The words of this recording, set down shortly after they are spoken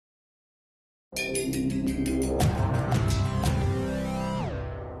It's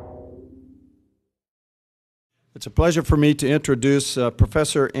a pleasure for me to introduce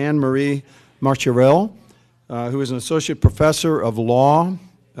Professor Anne-Marie Marchirel, who is an associate professor of law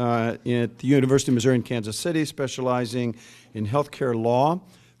at the University of Missouri in Kansas City, specializing in healthcare law.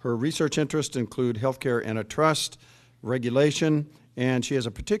 Her research interests include healthcare antitrust, regulation, and she has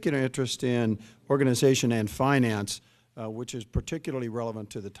a particular interest in organization and finance, which is particularly relevant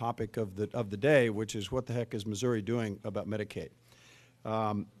to the topic of the day, which is what the heck is Missouri doing about Medicaid?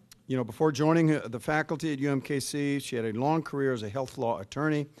 You know, before joining the faculty at UMKC, she had a long career as a health law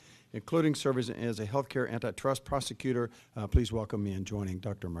attorney, including serving as a healthcare antitrust prosecutor. Please welcome me in joining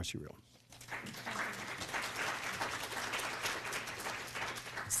Dr. Marchirel.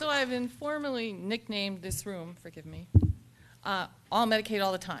 So I've informally nicknamed this room, forgive me, all Medicaid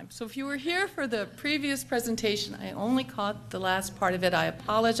all the time. So if you were here for the previous presentation, I only caught the last part of it. I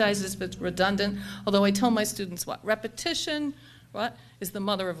apologize if it's redundant, although I tell my students what? Repetition, what, is the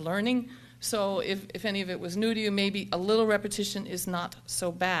mother of learning. So if any of it was new to you, maybe a little repetition is not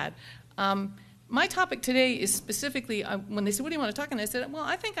so bad. My topic today is specifically, when they said, what do you want to talk about? I said, well,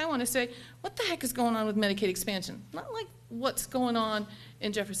 I think I want to say, what the heck is going on with Medicaid expansion? Not like what's going on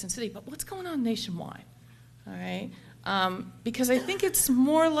in Jefferson City, but what's going on nationwide, all right? Because I think it's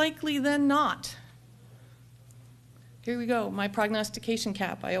more likely than not. Here we go, my prognostication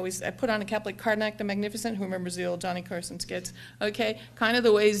cap. I put on a cap like Karnak the Magnificent, who remembers the old Johnny Carson skits, okay? Kind of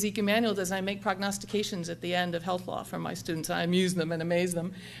the way Zeke Emanuel does, I make prognostications at the end of health law for my students. I amuse them and amaze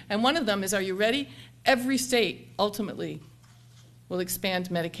them. And one of them is, are you ready? Every state ultimately will expand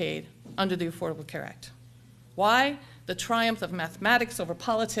Medicaid under the Affordable Care Act. Why? The triumph of mathematics over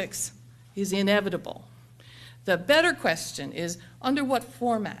politics is inevitable. The better question is, under what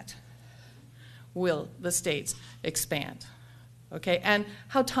format will the states expand? Okay, and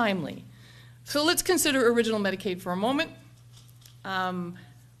how timely? So let's consider original Medicaid for a moment.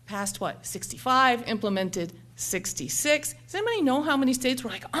 Passed what, 65, implemented 66. Does anybody know how many states were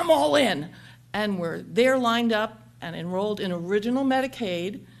like, I'm all in, and were there lined up and enrolled in original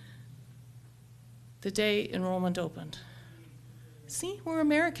Medicaid the day enrollment opened? See, we're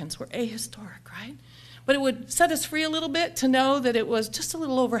Americans, we're ahistoric, right? But it would set us free a little bit to know that it was just a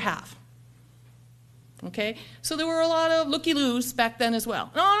little over half. Okay, so there were a lot of looky-loos back then as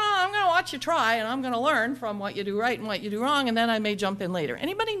well. No, I'm going to watch you try, and I'm going to learn from what you do right and what you do wrong, and then I may jump in later.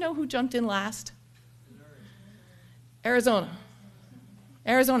 Anybody know who jumped in last? Arizona.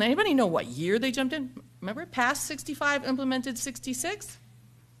 Arizona. Anybody know what year they jumped in? Remember, passed 65, implemented 66?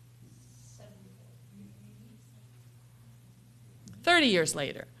 30 years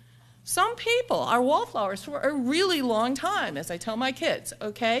later. Some people are wallflowers for a really long time, as I tell my kids,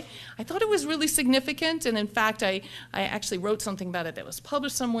 okay? I thought it was really significant, and in fact, I actually wrote something about it that was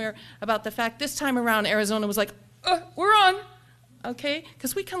published somewhere about the fact this time around Arizona was like, we're on, okay?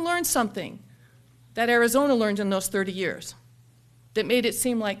 Because we can learn something that Arizona learned in those 30 years that made it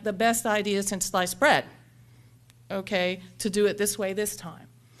seem like the best idea since sliced bread, okay, to do it this way this time.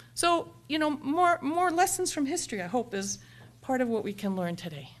 So, you know, more lessons from history, I hope, is part of what we can learn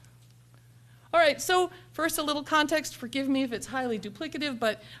today. All right, so first a little context. Forgive me if it's highly duplicative,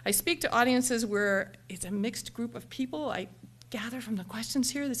 but I speak to audiences where it's a mixed group of people. I gather from the questions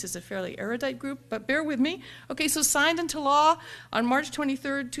here, this is a fairly erudite group, but bear with me. Okay, so signed into law on March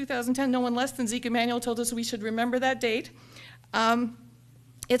 23rd, 2010. No one less than Zeke Emanuel told us we should remember that date.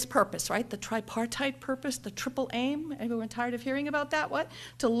 Its purpose, right? The tripartite purpose, the triple aim. Everyone tired of hearing about that? What?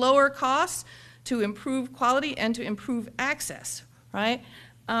 To lower costs, to improve quality, and to improve access, right?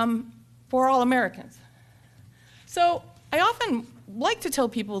 For all Americans. So I often like to tell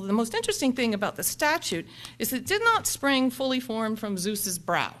people the most interesting thing about the statute is it did not spring fully formed from Zeus's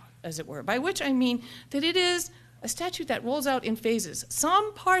brow, as it were, by which I mean that it is a statute that rolls out in phases.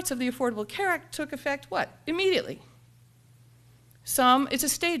 Some parts of the Affordable Care Act took effect, what? Immediately. Some, it's a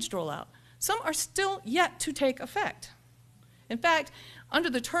staged rollout. Some are still yet to take effect. In fact, under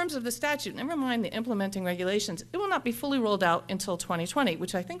the terms of the statute, never mind the implementing regulations, it will not be fully rolled out until 2020,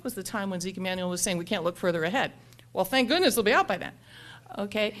 which I think was the time when Zeke Emanuel was saying we can't look further ahead. Well, thank goodness it'll be out by then.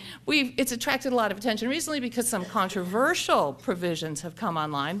 Okay, it's attracted a lot of attention recently because some controversial provisions have come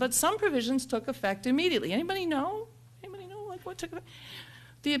online, but some provisions took effect immediately. Anybody know? Anybody know like what took effect?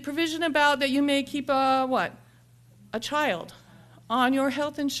 The provision about that you may keep a child on your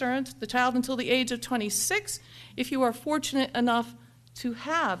health insurance, the child until the age of 26, if you are fortunate enough to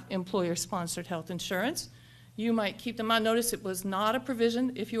have employer-sponsored health insurance. You might keep them on notice. It was not a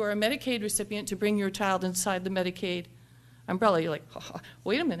provision if you are a Medicaid recipient to bring your child inside the Medicaid umbrella. You're like,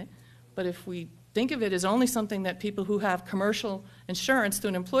 wait a minute. But if we think of it as only something that people who have commercial insurance through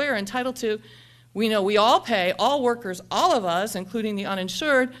an employer are entitled to. We know we all pay, all workers, all of us, including the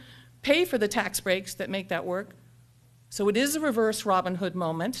uninsured, pay for the tax breaks that make that work. So it is a reverse Robin Hood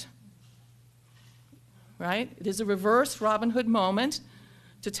moment, right? It is a reverse Robin Hood moment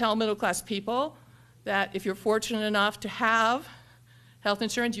to tell middle-class people that if you're fortunate enough to have health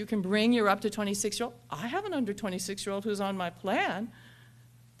insurance, you can bring your up to 26-year-old. I have an under 26-year-old who's on my plan,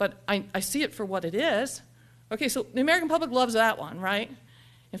 but I see it for what it is. Okay, so the American public loves that one, right?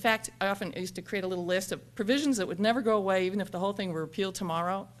 In fact, I used to create a little list of provisions that would never go away even if the whole thing were repealed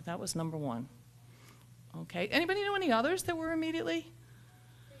tomorrow. That was number one. Okay, anybody know any others that were immediately?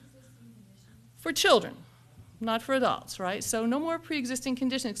 For children, not for adults, right? So no more pre-existing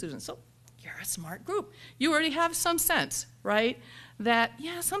condition exclusions. So you're a smart group. You already have some sense, right? That,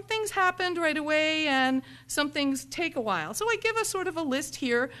 yeah, some things happened right away and some things take a while. So I give a sort of a list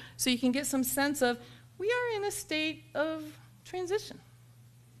here so you can get some sense of we are in a state of transition,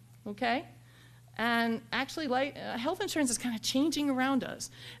 okay? And actually, health insurance is kind of changing around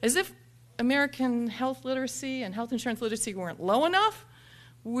us. As if American health literacy and health insurance literacy weren't low enough,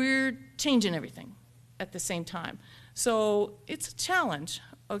 we're changing everything at the same time. So it's a challenge.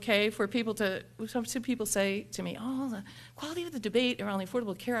 Okay, for people to, some people say to me, oh, the quality of the debate around the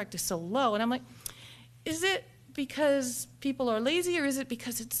Affordable Care Act is so low. And I'm like, is it because people are lazy or is it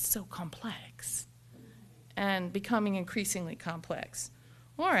because it's so complex and becoming increasingly complex?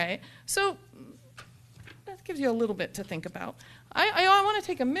 All right, so that gives you a little bit to think about. I want to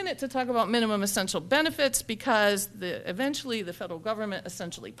take a minute to talk about minimum essential benefits because eventually the federal government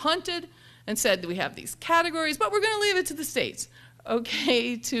essentially punted and said we have these categories, but we're going to leave it to the states.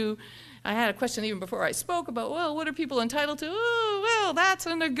 Okay, I had a question even before I spoke about, well, what are people entitled to? Oh, well, that's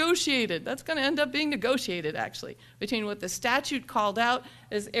going to end up being negotiated, actually, between what the statute called out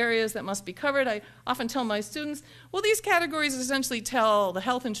as areas that must be covered. I often tell my students, well, these categories essentially tell the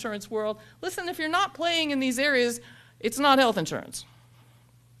health insurance world, listen, if you're not playing in these areas, it's not health insurance.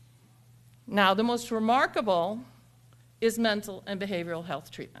 Now, the most remarkable is mental and behavioral health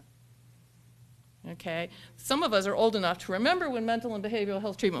treatment. Okay, some of us are old enough to remember when mental and behavioral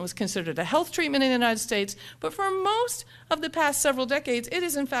health treatment was considered a health treatment in the United States, but for most of the past several decades, it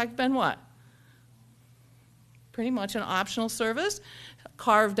has in fact been what? Pretty much an optional service,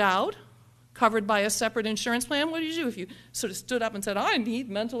 carved out, covered by a separate insurance plan. What do you do if you sort of stood up and said, I need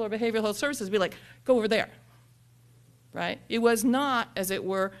mental or behavioral health services? Be like, go over there, right? It was not, as it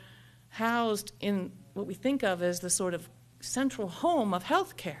were, housed in what we think of as the sort of central home of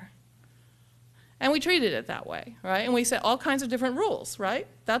health care. And we treated it that way, right? And we set all kinds of different rules, right?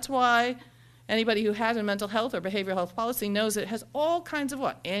 That's why anybody who has a mental health or behavioral health policy knows it has all kinds of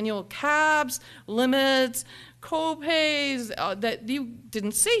what? Annual caps, limits, co-pays that you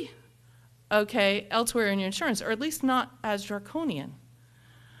didn't see, okay, elsewhere in your insurance, or at least not as draconian.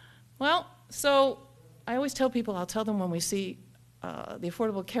 Well, so I always tell people, I'll tell them when we see the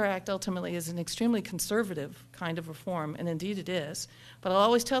Affordable Care Act ultimately is an extremely conservative kind of reform, and indeed it is. But I'll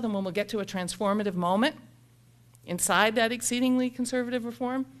always tell them when we'll get to a transformative moment inside that exceedingly conservative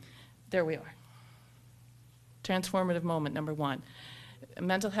reform, there we are. Transformative moment, number one.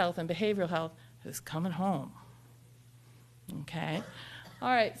 Mental health and behavioral health is coming home. Okay? All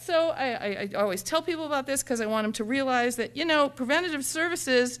right, so I always tell people about this because I want them to realize that, you know, preventative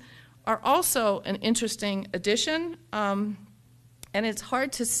services are also an interesting addition. And it's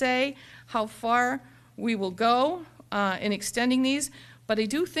hard to say how far we will go in extending these, but I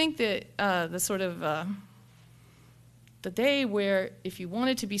do think that the day where if you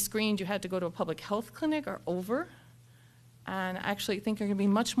wanted to be screened, you had to go to a public health clinic are over, and I actually think there are going to be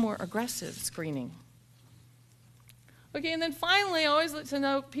much more aggressive screening. Okay, and then finally, I always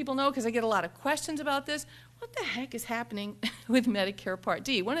let people know, because I get a lot of questions about this, what the heck is happening with Medicare Part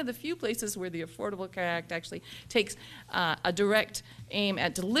D? One of the few places where the Affordable Care Act actually takes a direct aim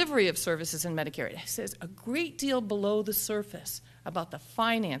at delivery of services in Medicare. It says a great deal below the surface about the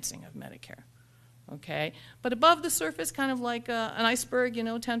financing of Medicare, okay? But above the surface, kind of like an iceberg, you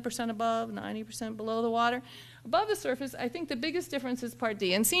know, 10% above, 90% below the water. Above the surface, I think the biggest difference is Part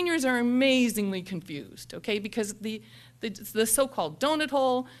D. And seniors are amazingly confused, okay, because the so-called donut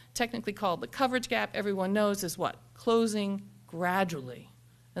hole, technically called the coverage gap, everyone knows is what? Closing gradually.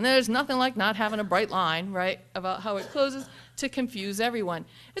 And there's nothing like not having a bright line, right, about how it closes to confuse everyone.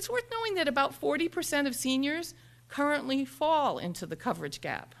 It's worth knowing that about 40% of seniors currently fall into the coverage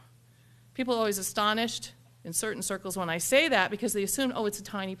gap. People are always astonished in certain circles when I say that because they assume, oh, it's a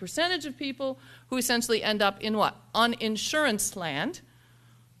tiny percentage of people who essentially end up in what? Uninsurance land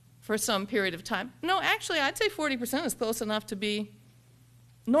for some period of time. No, actually, I'd say 40% is close enough to be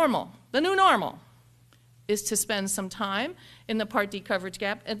normal, the new normal, is to spend some time in the Part D coverage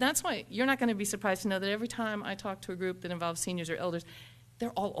gap. And that's why you're not going to be surprised to know that every time I talk to a group that involves seniors or elders,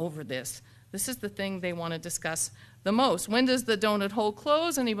 they're all over this. This is the thing they want to discuss the most. When does the donut hole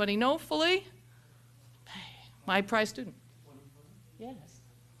close? Anybody know fully? My prize student. Yes.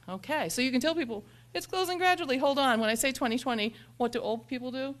 Okay, so you can tell people, it's closing gradually. Hold on. When I say 2020, what do old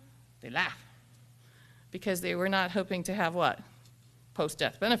people do? They laugh. Because they were not hoping to have what?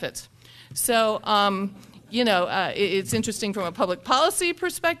 Post-death benefits. So, it's interesting from a public policy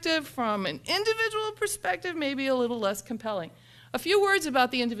perspective, from an individual perspective, maybe a little less compelling. A few words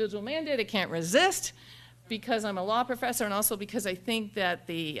about the individual mandate. I can't resist because I'm a law professor and also because I think that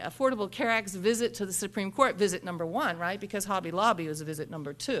the Affordable Care Act's visit to the Supreme Court, visit number 1, right? Because Hobby Lobby was visit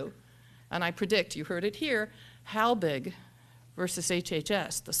number 2. And I predict, you heard it here, Halbig versus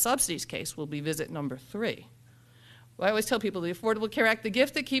HHS, the subsidies case, will be visit number 3. Well, I always tell people the Affordable Care Act, the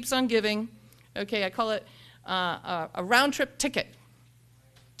gift that keeps on giving, okay, I call it a round-trip ticket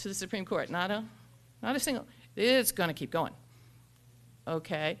to the Supreme Court, not a single, it's going to keep going.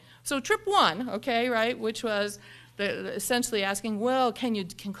 Okay, so trip 1, okay, right, which was essentially asking, well, can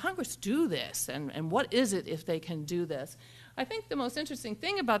Congress do this, and what is it if they can do this? I think the most interesting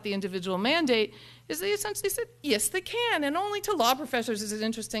thing about the individual mandate is they essentially said, yes, they can, and only to law professors is it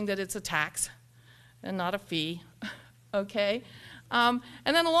interesting that it's a tax and not a fee, okay? And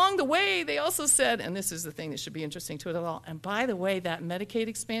then along the way, they also said, and this is the thing that should be interesting to it all, and by the way, that Medicaid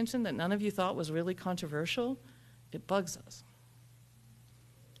expansion that none of you thought was really controversial, it bugs us.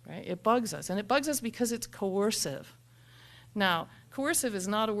 Right? It bugs us, and it bugs us because it's coercive. Now, coercive is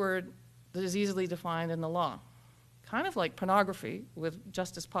not a word that is easily defined in the law. Kind of like pornography with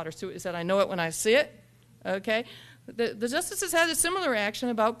Justice Potter Stewart said, I know it when I see it, okay? The justices had a similar reaction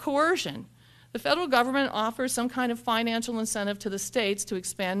about coercion. The federal government offers some kind of financial incentive to the states to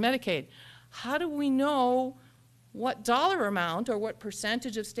expand Medicaid. How do we know what dollar amount or what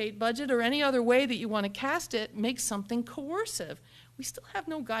percentage of state budget or any other way that you want to cast it makes something coercive? We still have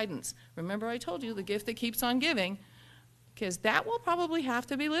no guidance. Remember I told you the gift that keeps on giving, because that will probably have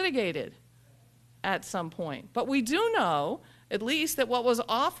to be litigated at some point. But we do know, at least, that what was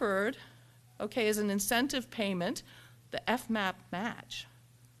offered, okay, is an incentive payment, the FMAP match,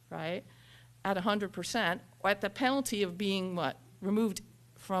 right, at 100%, or at the penalty of being, what, removed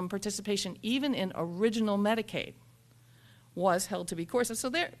from participation even in original Medicaid, was held to be coercive. So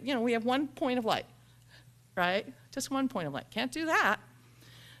there, we have one point of light, right? Just one point of light. Can't do that.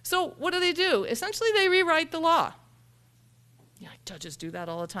 So what do? Essentially, they rewrite the law. Yeah, judges do that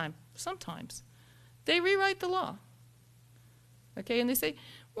all the time. Sometimes. They rewrite the law. Okay, and they say,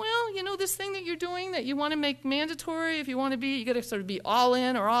 well, this thing that you're doing that you want to make mandatory, if you want to be, you got to sort of be all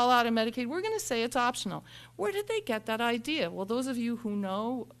in or all out of Medicaid, we're going to say it's optional. Where did they get that idea? Well, those of you who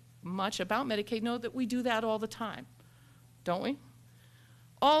know much about Medicaid know that we do that all the time, don't we?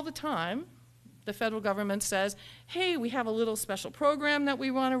 All the time, the federal government says, hey, we have a little special program that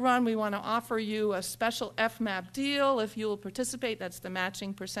we want to run. We want to offer you a special FMAP deal if you'll participate. That's the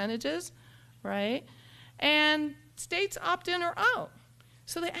matching percentages, right? And states opt in or out.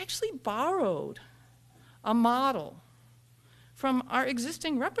 So they actually borrowed a model from our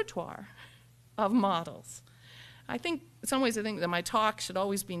existing repertoire of models. I think, in some ways, I think that my talk should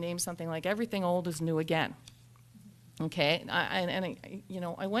always be named something like Everything Old is New Again. Okay,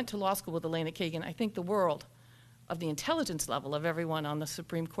 I went to law school with Elena Kagan. I think the world of the intelligence level of everyone on the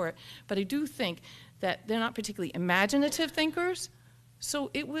Supreme Court, but I do think that they're not particularly imaginative thinkers, so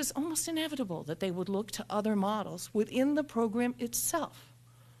it was almost inevitable that they would look to other models within the program itself,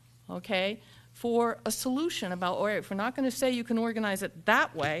 okay, for a solution about, all right, if we're not going to say you can organize it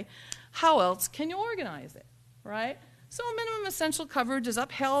that way, how else can you organize it, right? So minimum essential coverage is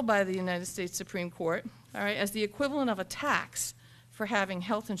upheld by the United States Supreme Court, all right, as the equivalent of a tax for having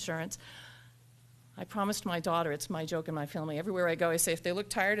health insurance. I promised my daughter, it's my joke in my family, everywhere I go I say if they look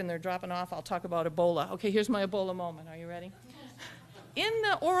tired and they're dropping off, I'll talk about Ebola. Okay, here's my Ebola moment. Are you ready? In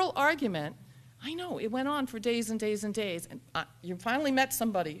the oral argument, I know, it went on for days and days and days, and you finally met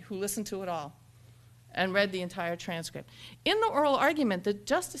somebody who listened to it all and read the entire transcript. In the oral argument, the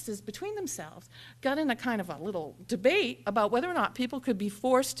justices between themselves got in a kind of a little debate about whether or not people could be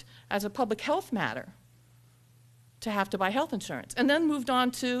forced as a public health matter to have to buy health insurance, and then moved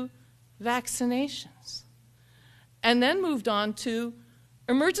on to vaccinations, and then moved on to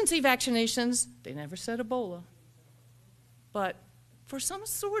emergency vaccinations. They never said Ebola, but for some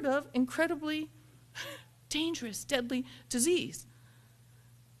sort of incredibly dangerous, deadly disease.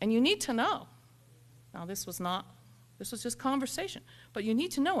 And you need to know, now this was just conversation, but you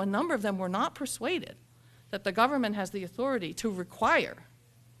need to know a number of them were not persuaded that the government has the authority to require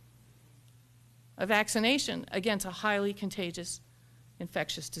a vaccination against a highly contagious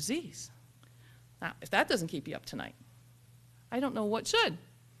infectious disease. Now, if that doesn't keep you up tonight, I don't know what should.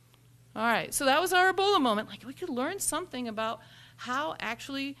 All right, so that was our Ebola moment. Like, we could learn something about how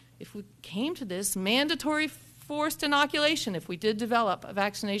actually, if we came to this, mandatory forced inoculation, if we did develop a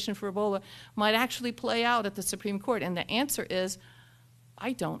vaccination for Ebola, might actually play out at the Supreme Court. And the answer is,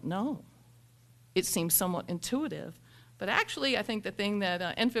 I don't know. It seems somewhat intuitive. But actually, I think the thing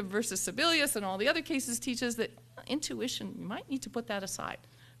that Enfib versus Sebelius and all the other cases teaches that intuition, you might need to put that aside,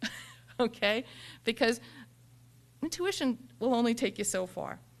 okay? Because intuition will only take you so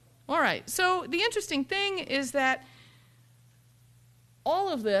far. All right, so the interesting thing is that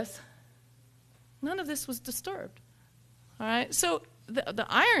all of this, none of this was disturbed. All right, so the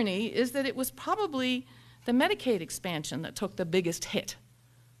irony is that it was probably the Medicaid expansion that took the biggest hit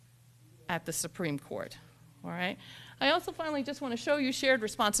at the Supreme Court. All right. I also finally just want to show you shared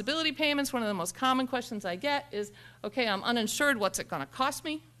responsibility payments. One of the most common questions I get is, okay, I'm uninsured, what's it going to cost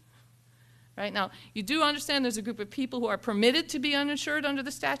me? Right now, you do understand there's a group of people who are permitted to be uninsured under the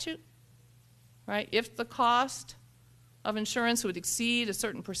statute, right? If the cost of insurance would exceed a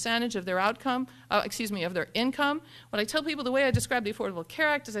certain percentage of their outcome, of their income. What I tell people, the way I describe the Affordable Care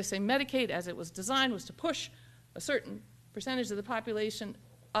Act is I say Medicaid, as it was designed, was to push a certain percentage of the population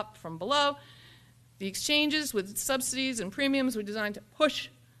up from below. The exchanges with subsidies and premiums were designed to push,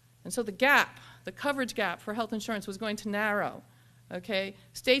 and so the gap, the coverage gap for health insurance was going to narrow. Okay,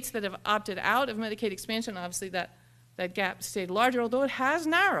 states that have opted out of Medicaid expansion, obviously that gap stayed larger, although it has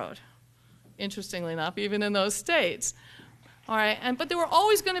narrowed, interestingly enough, even in those states. All right, but there were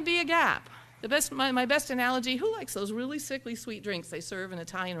always going to be a gap. My best analogy, who likes those really sickly sweet drinks they serve in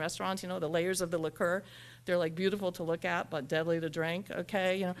Italian restaurants, you know, the layers of the liqueur? They're like beautiful to look at, but deadly to drink,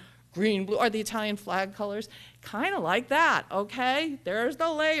 okay? You know, green, blue, or the Italian flag colors, kind of like that, okay? There's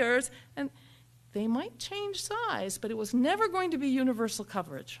the layers, and they might change size, but it was never going to be universal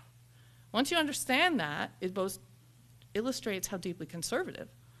coverage. Once you understand that, it both illustrates how deeply conservative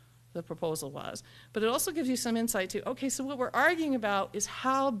the proposal was, but it also gives you some insight to, okay, so what we're arguing about is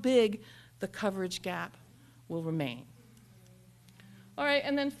how big the coverage gap will remain. All right,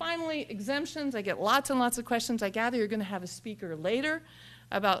 and then finally, exemptions. I get lots and lots of questions. I gather you're going to have a speaker later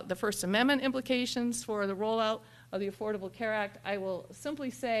about the First Amendment implications for the rollout of the Affordable Care Act. I will simply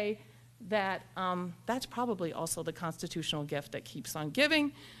say that that's probably also the constitutional gift that keeps on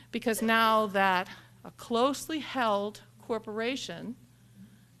giving, because now that a closely held corporation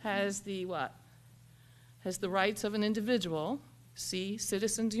has the what? Has the rights of an individual, see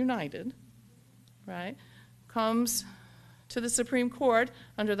Citizens United, right? Comes to the Supreme Court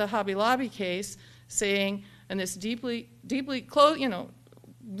under the Hobby Lobby case saying, and this deeply close, you know,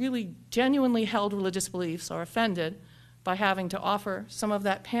 really genuinely held religious beliefs are offended by having to offer some of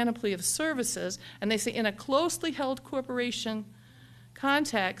that panoply of services, and they say in a closely held corporation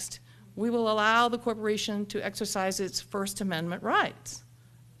context, we will allow the corporation to exercise its First Amendment rights,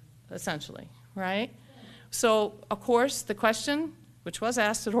 essentially, right? So, of course, the question, which was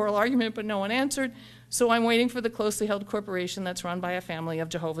asked at oral argument but no one answered, so I'm waiting for the closely held corporation that's run by a family of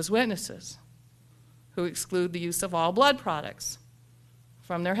Jehovah's Witnesses who exclude the use of all blood products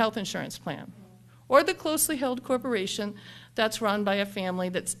from their health insurance plan, or the closely held corporation that's run by a family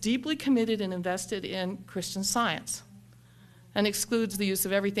that's deeply committed and invested in Christian Science and excludes the use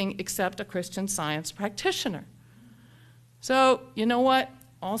of everything except a Christian Science practitioner. So, you know what?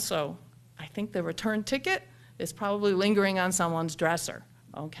 Also, I think the return ticket is probably lingering on someone's dresser,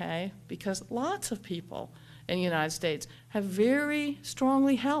 okay? Because lots of people in the United States have very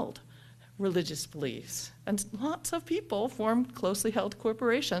strongly held religious beliefs. And lots of people form closely held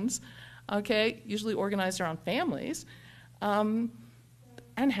corporations, okay, usually organized around families, and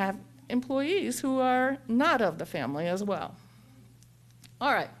have employees who are not of the family as well.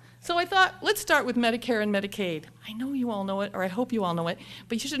 All right, so I thought, let's start with Medicare and Medicaid. I know you all know it, or I hope you all know it,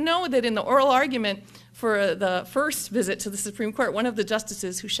 but you should know that in the oral argument for the first visit to the Supreme Court, one of the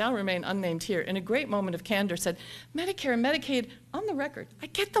justices, who shall remain unnamed here, in a great moment of candor said, Medicare and Medicaid, on the record, I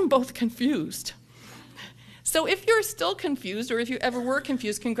get them both confused. So if you're still confused, or if you ever were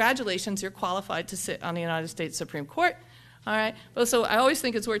confused, congratulations, you're qualified to sit on the United States Supreme Court. All right, but so I always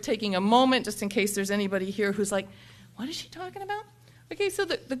think it's worth taking a moment, just in case there's anybody here who's like, what is she talking about? Okay, so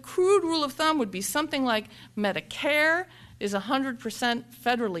the crude rule of thumb would be something like Medicare is 100%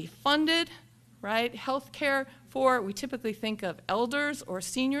 federally funded, right? Health care for, we typically think of elders or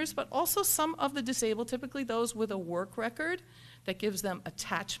seniors, but also some of the disabled, typically those with a work record that gives them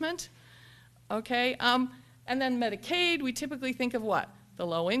attachment, okay? And then Medicaid, we typically think of what? The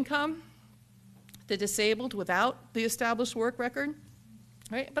low income, the disabled without the established work record,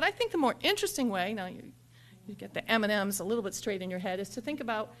 right? But I think the more interesting way, now you get the M&Ms a little bit straight in your head, is to think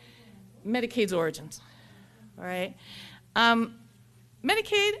about Medicaid's origins, all right?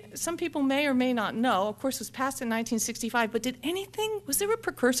 Medicaid, some people may or may not know, of course, was passed in 1965, but was there a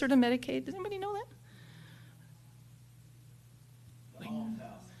precursor to Medicaid? Does anybody know that?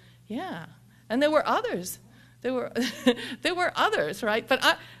 Yeah, and there were others. There were others, right?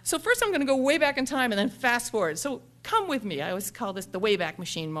 But so first I'm going to go way back in time and then fast forward. So come with me. I always call this the Wayback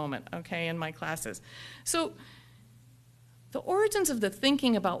Machine moment, okay, in my classes. So the origins of the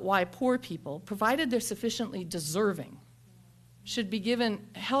thinking about why poor people, provided they're sufficiently deserving, should be given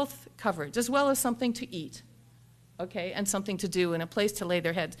health coverage as well as something to eat, okay, and something to do and a place to lay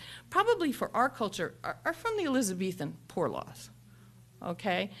their heads, probably for our culture, are from the Elizabethan poor laws.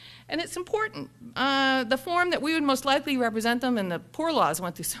 Okay, and it's important. The form that we would most likely represent them, and the poor laws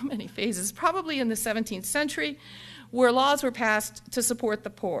went through so many phases, probably in the 17th century, where laws were passed to support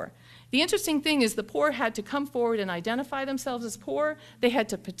the poor. The interesting thing is the poor had to come forward and identify themselves as poor. They had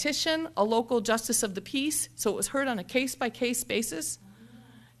to petition a local justice of the peace, so it was heard on a case-by-case basis.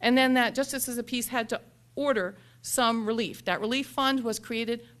 And then that justice of the peace had to order some relief. That relief fund was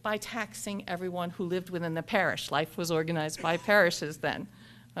created by taxing everyone who lived within the parish. Life was organized by parishes then,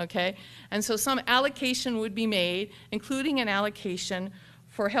 okay? And so some allocation would be made, including an allocation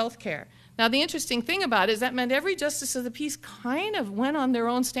for health care. Now, the interesting thing about it is that meant every justice of the peace kind of went on their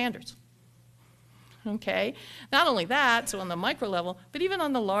own standards, okay? Not only that, so on the micro level, but even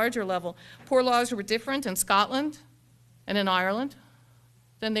on the larger level, poor laws were different in Scotland and in Ireland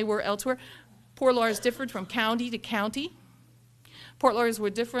than they were elsewhere. Poor laws differed from county to county. Poor laws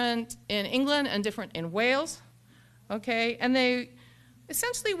were different in England and different in Wales, okay? And they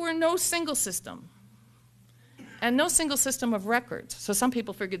essentially were no single system and no single system of records. So some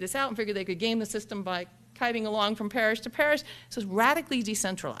people figured this out and figured they could game the system by kiting along from parish to parish. So it was radically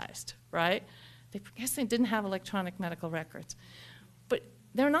decentralized, right? I guess they didn't have electronic medical records. But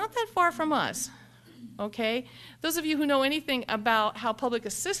they're not that far from us, okay? Those of you who know anything about how public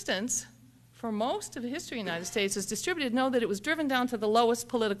assistance for most of the history of the United States is distributed know that it was driven down to the lowest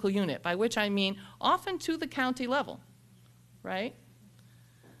political unit, by which I mean often to the county level, right?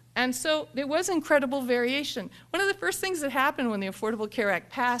 And so there was incredible variation. One of the first things that happened when the Affordable Care Act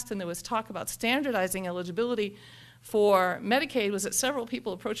passed and there was talk about standardizing eligibility for Medicaid was that several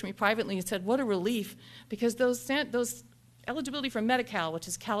people approached me privately and said, what a relief, because those eligibility for Medi-Cal, which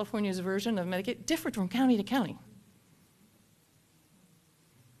is California's version of Medicaid, differed from county to county.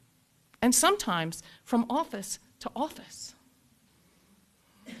 And sometimes from office to office.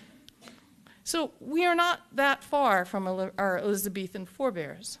 So we are not that far from our Elizabethan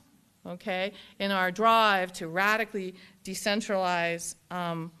forebears, okay, in our drive to radically decentralize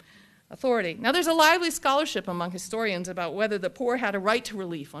authority. Now, there's a lively scholarship among historians about whether the poor had a right to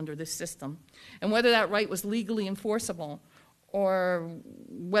relief under this system and whether that right was legally enforceable or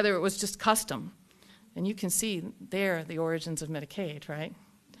whether it was just custom. And you can see there the origins of Medicaid, right?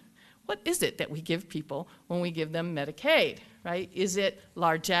 What is it that we give people when we give them Medicaid, right? Is it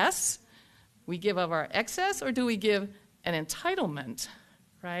largesse? We give of our excess, or do we give an entitlement,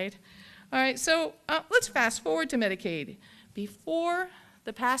 right? All right, so let's fast forward to Medicaid. Before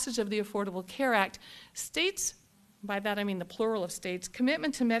the passage of the Affordable Care Act, states, by that I mean the plural of states,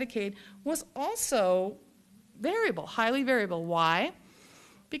 commitment to Medicaid was also variable, highly variable. Why?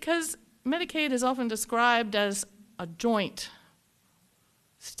 Because Medicaid is often described as a joint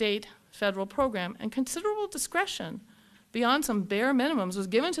state-federal program, and considerable discretion beyond some bare minimums was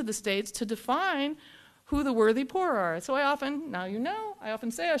given to the states to define who the worthy poor are. So I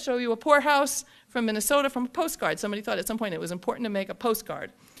often say I show you a poorhouse from Minnesota from a postcard. Somebody thought at some point it was important to make a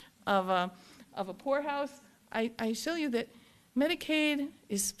postcard of a poorhouse. I show you that Medicaid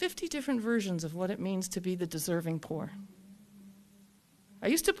is 50 different versions of what it means to be the deserving poor. I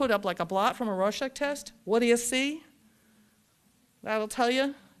used to put up like a blot from a Rorschach test. What do you see? That'll tell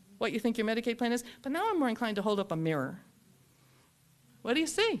you what you think your Medicaid plan is. But now I'm more inclined to hold up a mirror. What do you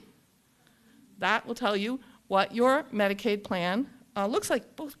see? That will tell you what your Medicaid plan looks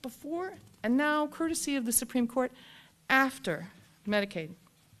like, both before and now, courtesy of the Supreme Court, after Medicaid.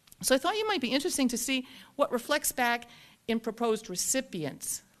 So I thought you might be interesting to see what reflects back in proposed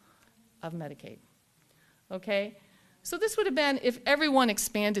recipients of Medicaid. Okay? So this would have been if everyone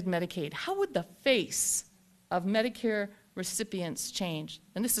expanded Medicaid. How would the face of Medicare recipients change?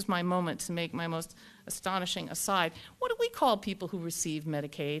 And this is my moment to make my most astonishing aside. What do we call people who receive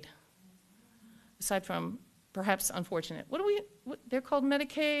Medicaid? Aside from perhaps unfortunate. They're called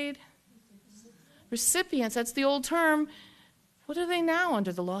Medicaid recipients. That's the old term. What are they now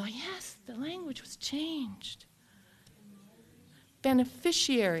under the law? Yes, the language was changed.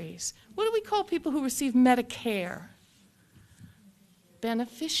 beneficiaries. What do we call people who receive Medicare?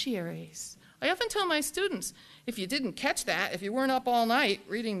 Beneficiaries. I often tell my students, if you didn't catch that, if you weren't up all night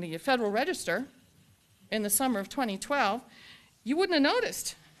reading the Federal Register in the summer of 2012, you wouldn't have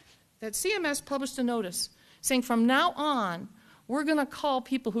noticed that CMS published a notice saying from now on, we're going to call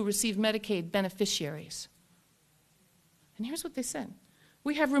people who receive Medicaid beneficiaries. And here's what they said.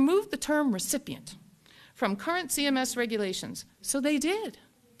 We have removed the term recipient from current CMS regulations. So they did.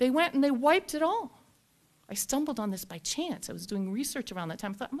 They went and they wiped it all. I stumbled on this by chance. I was doing research around that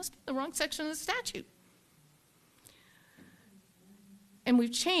time. I thought, I must be in the wrong section of the statute. And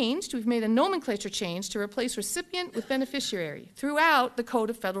we've made a nomenclature change to replace recipient with beneficiary throughout the Code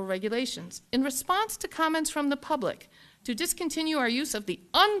of Federal Regulations in response to comments from the public to discontinue our use of the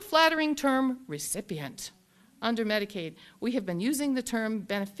unflattering term recipient. Under Medicaid, we have been using the term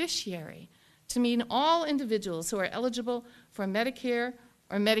beneficiary to mean all individuals who are eligible for Medicare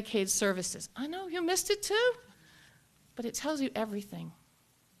or Medicaid services. I know you missed it too, but it tells you everything.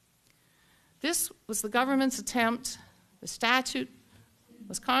 This was the government's attempt, the statute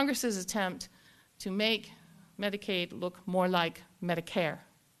was Congress's attempt to make Medicaid look more like Medicare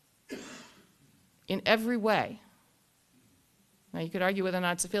in every way. Now, you could argue whether or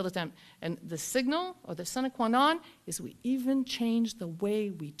not it's a failed attempt. And the signal, or the sine qua non, is we even change the way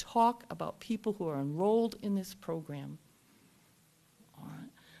we talk about people who are enrolled in this program. All right.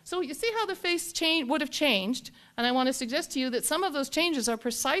 So you see how the face would have changed, and I want to suggest to you that some of those changes are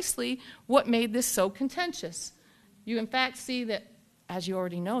precisely what made this so contentious. You, in fact, see that, as you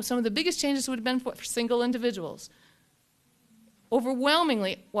already know, some of the biggest changes would have been for single individuals.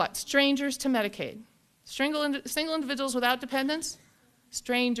 Overwhelmingly, what? Strangers to Medicaid. Single individuals without dependents,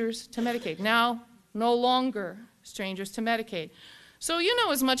 strangers to Medicaid. Now, no longer strangers to Medicaid. So you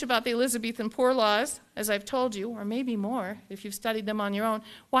know as much about the Elizabethan Poor Laws as I've told you, or maybe more if you've studied them on your own.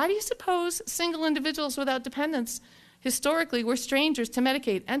 Why do you suppose single individuals without dependents historically were strangers to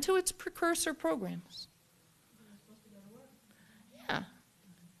Medicaid and to its precursor programs? Yeah.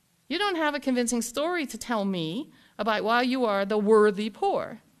 You don't have a convincing story to tell me about why you are the worthy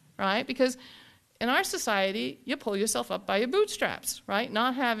poor, right? Because in our society, you pull yourself up by your bootstraps, right?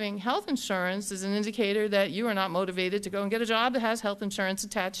 Not having health insurance is an indicator that you are not motivated to go and get a job that has health insurance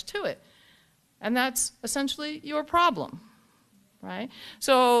attached to it. And that's essentially your problem, right?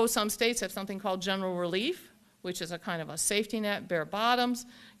 So some states have something called general relief, which is a kind of a safety net, bare bottoms,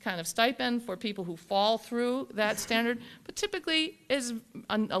 kind of stipend for people who fall through that standard, but typically is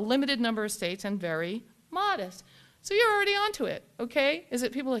a limited number of states and very modest. So you're already onto it, okay? Is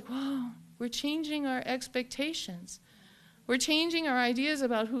it people like, whoa, we're changing our expectations. We're changing our ideas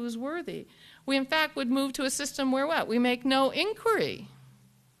about who's worthy. We, in fact, would move to a system where what? We make no inquiry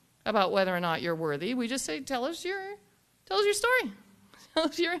about whether or not you're worthy. We just say, tell us your story. Tell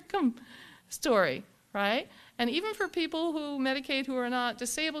us your income story, right? And even for people who Medicaid who are not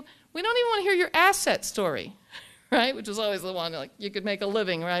disabled, we don't even want to hear your asset story, right? Which is always the one, like, you could make a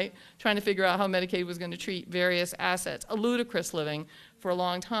living, right? Trying to figure out how Medicaid was going to treat various assets. A ludicrous living for a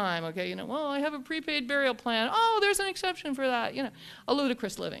long time, okay? You know, well, I have a prepaid burial plan. Oh, there's an exception for that, you know. A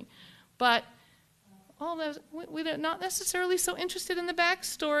ludicrous living. But all those, we're not necessarily so interested in the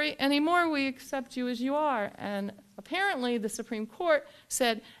backstory anymore. We accept you as you are. And apparently the Supreme Court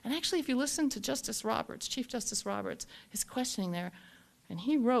said, and actually if you listen to Justice Roberts, Chief Justice Roberts, his questioning there, and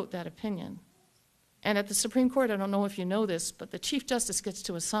he wrote that opinion. And at the Supreme Court, I don't know if you know this, but the Chief Justice gets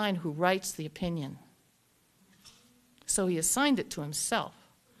to assign who writes the opinion. So he assigned it to himself.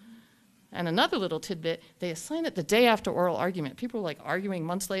 And another little tidbit, they assign it the day after oral argument. People were like arguing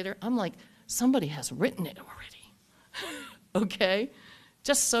months later. I'm like, somebody has written it already. Okay?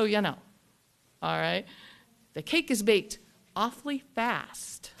 Just so you know. All right? The cake is baked awfully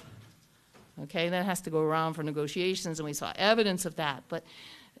fast. Okay? Then it has to go around for negotiations, and we saw evidence of that. But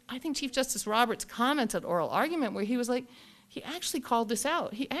I think Chief Justice Roberts commented oral argument where he was like, he actually called this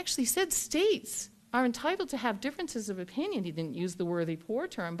out. He actually said states are entitled to have differences of opinion. He didn't use the worthy poor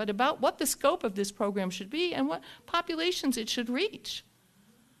term, but about what the scope of this program should be and what populations it should reach.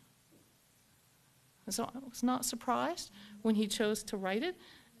 And so I was not surprised when he chose to write it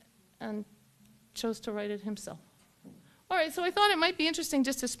and chose to write it himself. All right, so I thought it might be interesting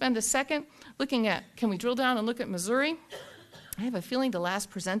just to spend a second looking at, can we drill down and look at Missouri? I have a feeling the last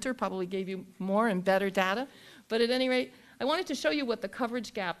presenter probably gave you more and better data, but at any rate, I wanted to show you what the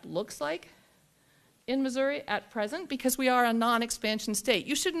coverage gap looks like in Missouri at present, because we are a non-expansion state.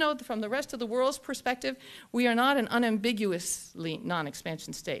 You should know that from the rest of the world's perspective, we are not an unambiguously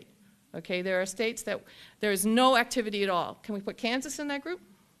non-expansion state. Okay, there are states that there is no activity at all. Can we put Kansas in that group?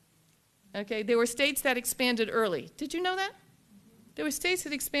 Okay, there were states that expanded early. Did you know that? There were states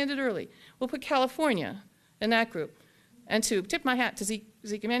that expanded early. We'll put California in that group. And to tip my hat to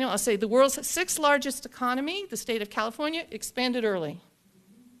Zeke Emanuel, I'll say the world's sixth largest economy, the state of California, expanded early.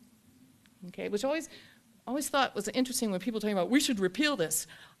 Okay, which always thought was interesting when people talking about we should repeal this.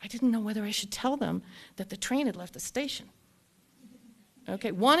 I didn't know whether I should tell them that the train had left the station.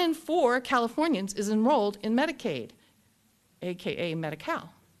 Okay, 1 in 4 Californians is enrolled in Medicaid, AKA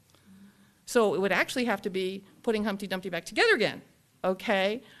Medi-Cal. So it would actually have to be putting Humpty Dumpty back together again,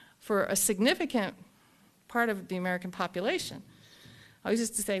 okay, for a significant part of the American population. I was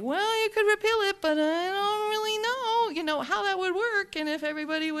just to say, well, you could repeal it, but I don't really know, how that would work and if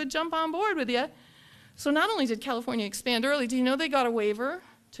everybody would jump on board with you. So not only did California expand early, do you know they got a waiver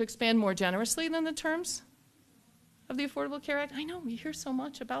to expand more generously than the terms of the Affordable Care Act? I know we hear so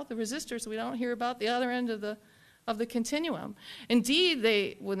much about the resistors, we don't hear about the other end of the continuum.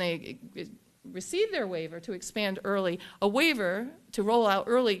 Indeed, when they received their waiver to expand early, a waiver to roll out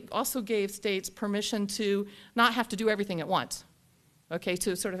early also gave states permission to not have to do everything at once, okay,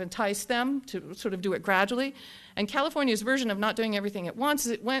 to sort of entice them to sort of do it gradually. And California's version of not doing everything at once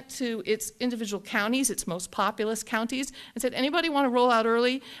is it went to its individual counties, its most populous counties, and said, anybody want to roll out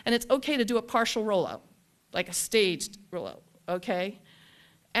early? And it's okay to do a partial rollout, like a staged rollout, okay?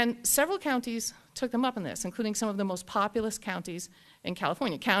 And several counties took them up on this, including some of the most populous counties in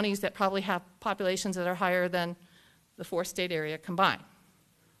California, counties that probably have populations that are higher than the 4-state area combined,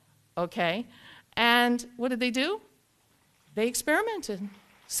 okay? And what did they do? They experimented.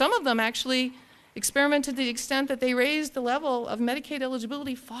 Some of them actually experimented to the extent that they raised the level of Medicaid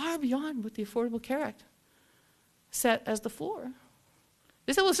eligibility far beyond what the Affordable Care Act set as the floor.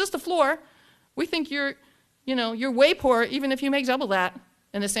 They said, well, it's just the floor. We think you're way poor even if you make double that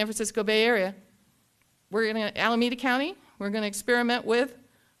in the San Francisco Bay Area. We're in Alameda County. We're going to experiment with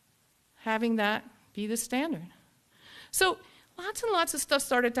having that be the standard. So lots and lots of stuff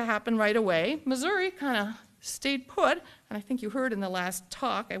started to happen right away. Missouri kind of stayed put, and I think you heard in the last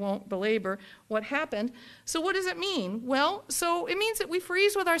talk, I won't belabor what happened. So what does it mean? Well, so it means that we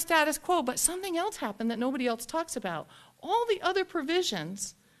freeze with our status quo, but something else happened that nobody else talks about. All the other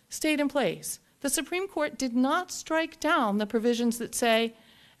provisions stayed in place. The Supreme Court did not strike down the provisions that say,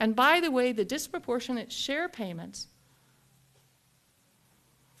 and by the way, the disproportionate share payments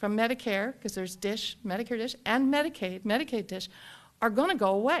from Medicare, because there's DISH, Medicare DISH, and Medicaid DISH, are going to go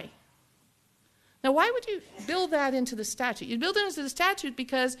away. Now, why would you build that into the statute? You build it into the statute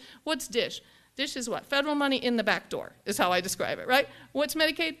because what's DISH? DISH is what? Federal money in the back door is how I describe it, right? What's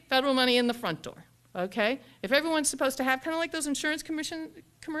Medicaid? Federal money in the front door, okay? If everyone's supposed to have, kind of like those insurance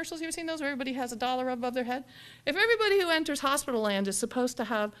commercials, you ever seen those where everybody has $1 above their head? If everybody who enters hospital land is supposed to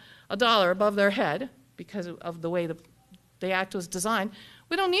have $1 above their head because of the way the act was designed,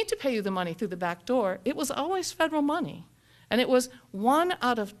 we don't need to pay you the money through the back door. It was always federal money, and it was 1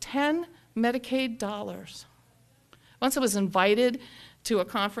 out of 10 Medicaid dollars. Once I was invited to a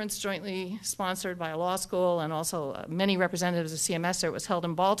conference jointly sponsored by a law school and also many representatives of CMS there. It was held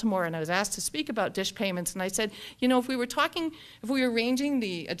in Baltimore, and I was asked to speak about DISH payments, and I said, if we were arranging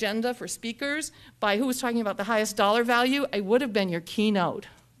the agenda for speakers by who was talking about the highest dollar value, I would have been your keynote.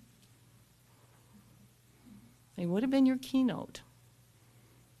 I would have been your keynote,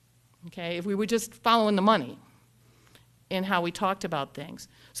 okay, if we were just following the money in how we talked about things.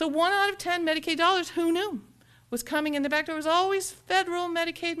 So 1 out of 10 Medicaid dollars, who knew, was coming in the back door. It was always federal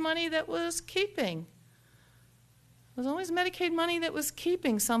Medicaid money that was keeping. It was always Medicaid money that was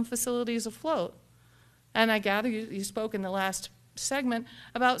keeping some facilities afloat. And I gather you spoke in the last segment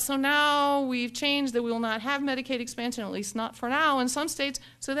about, so now we've changed that we will not have Medicaid expansion, at least not for now, in some states,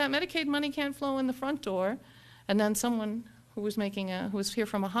 so that Medicaid money can't flow in the front door. And then someone who was here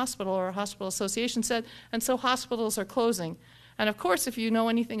from a hospital or a hospital association said, and so hospitals are closing. And of course, if you know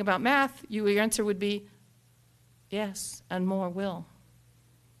anything about math, your answer would be, yes, and more will.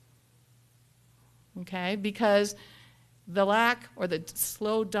 Okay, because the lack or the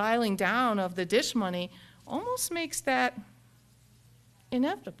slow dialing down of the DISH money almost makes that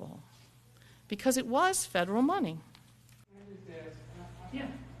inevitable, because it was federal money. Can I just ask, Yeah.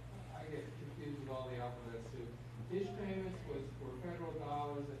 I get confused with all the alphabet soup. DISH payments was for federal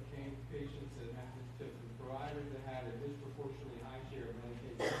dollars that came to patients and to providers that had a disproportionately high share of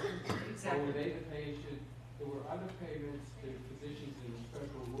Medicaid. Exactly. Or were they the patient? There were other payments to physicians in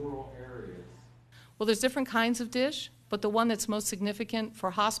special rural areas. Well, there's different kinds of DISH, but the one that's most significant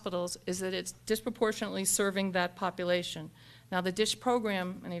for hospitals is that it's disproportionately serving that population. Now, the DISH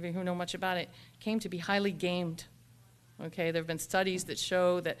program, any of you who know much about it, came to be highly gamed. Okay, there have been studies that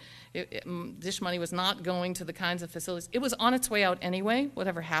show that DISH money was not going to the kinds of facilities. It was on its way out anyway,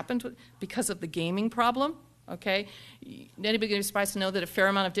 whatever happened, because of the gaming problem. okay? Anybody be surprised to know that a fair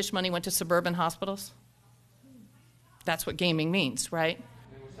amount of DISH money went to suburban hospitals? That's what gaming means, right?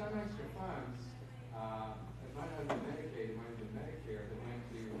 And with some extra funds, it might not have been Medicaid, it might have been Medicare that went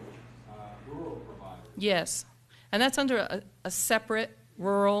to rural providers. Yes, and that's under a separate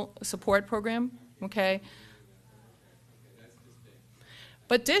rural support program, okay?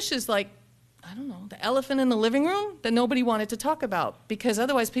 But DISH is like, I don't know, the elephant in the living room that nobody wanted to talk about, because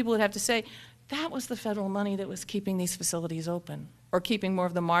otherwise people would have to say, that was the federal money that was keeping these facilities open, or keeping more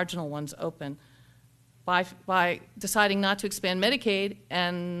of the marginal ones open. By deciding not to expand Medicaid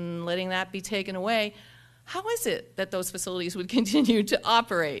and letting that be taken away, how is it that those facilities would continue to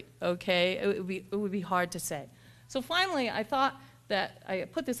operate, okay? It would be hard to say. So finally, I thought that I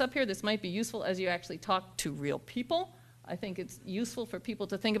put this up here. This might be useful as you actually talk to real people. I think it's useful for people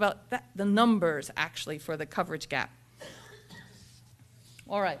to think about the numbers, actually, for the coverage gap.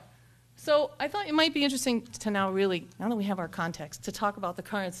 All right. So I thought it might be interesting to now that we have our context, to talk about the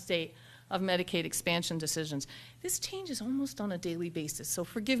current state of Medicaid expansion decisions. This changes almost on a daily basis, so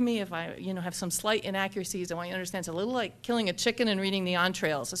forgive me if I have some slight inaccuracies. I want you to understand it's a little like killing a chicken and reading the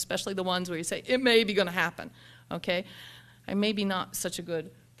entrails, especially the ones where you say, it may be going to happen, okay? I may be not such a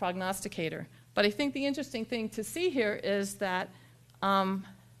good prognosticator, but I think the interesting thing to see here is that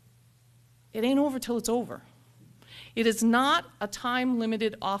it ain't over till it's over. It is not a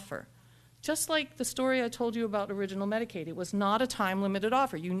time-limited offer. Just like the story I told you about original Medicaid, it was not a time-limited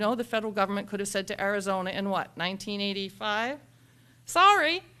offer. You know the federal government could have said to Arizona in what, 1985?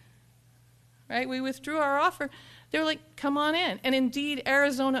 Sorry, right? We withdrew our offer. They're like, come on in. And indeed,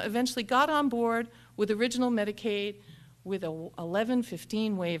 Arizona eventually got on board with original Medicaid with a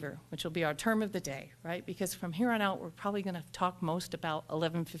 1115 waiver, which will be our term of the day, right? Because from here on out, we're probably going to talk most about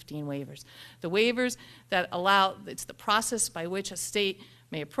 1115 waivers. The waivers that allow, it's the process by which a state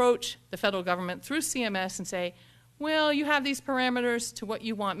may approach the federal government through CMS and say, well, you have these parameters to what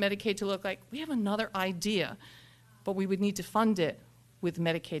you want Medicaid to look like. We have another idea, but we would need to fund it with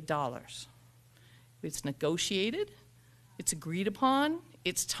Medicaid dollars. It's negotiated, it's agreed upon,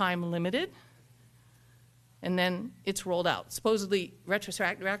 it's time limited, and then it's rolled out, supposedly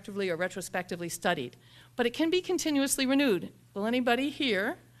retroactively or retrospectively studied. But it can be continuously renewed. Will anybody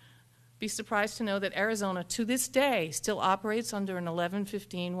here be surprised to know that Arizona, to this day, still operates under an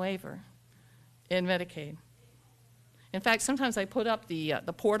 1115 waiver in Medicaid? In fact, sometimes I put up the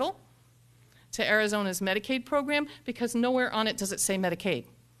portal to Arizona's Medicaid program because nowhere on it does it say Medicaid.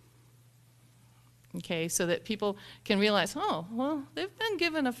 Okay, so that people can realize, oh, well, they've been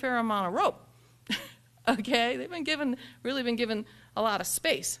given a fair amount of rope. Okay, they've been really been given a lot of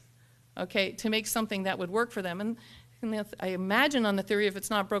space, okay, to make something that would work for them. And I imagine on the theory, if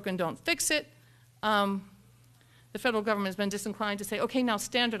it's not broken, don't fix it. The federal government has been disinclined to say, okay, now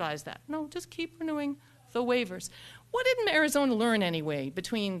standardize that. No, just keep renewing the waivers. What did Arizona learn anyway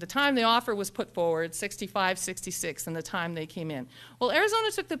between the time the offer was put forward, 65, 66, and the time they came in? Well, Arizona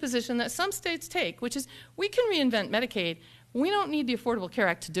took the position that some states take, which is we can reinvent Medicaid. We don't need the Affordable Care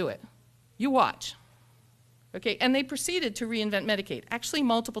Act to do it. You watch. Okay, and they proceeded to reinvent Medicaid, actually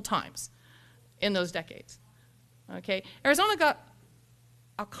multiple times in those decades. Okay, Arizona got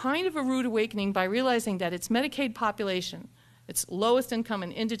a kind of a rude awakening by realizing that its Medicaid population, its lowest income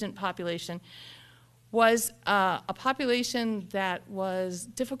and indigent population, was a population that was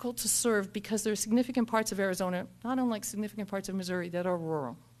difficult to serve because there are significant parts of Arizona, not unlike significant parts of Missouri, that are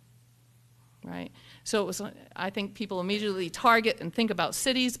rural. Right? So it was, I think people immediately target and think about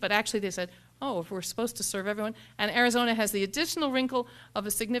cities, but actually they said, oh, if we're supposed to serve everyone, and Arizona has the additional wrinkle of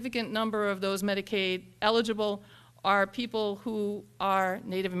a significant number of those Medicaid eligible are people who are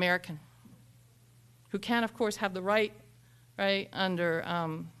Native American, who can, of course, have the right under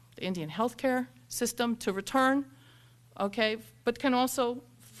the Indian health care system to return, okay, but can also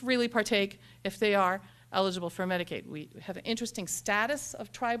freely partake if they are eligible for Medicaid. We have an interesting status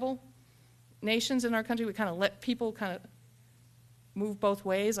of tribal nations in our country. We kind of let people kind of move both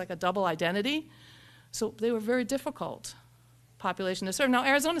ways, like a double identity. So they were very difficult population to serve. Now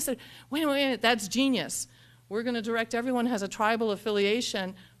Arizona said, wait a minute, that's genius. We're going to direct everyone who has a tribal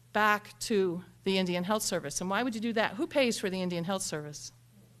affiliation back to the Indian Health Service. And why would you do that? Who pays for the Indian Health Service?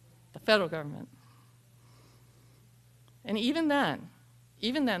 The federal government. And even then,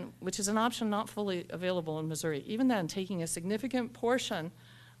 which is an option not fully available in Missouri, even then taking a significant portion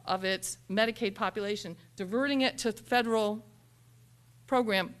of its Medicaid population, diverting it to federal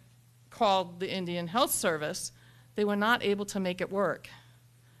program called the Indian Health Service, they were not able to make it work.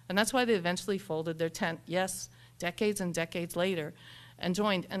 And that's why they eventually folded their tent, yes, decades and decades later, and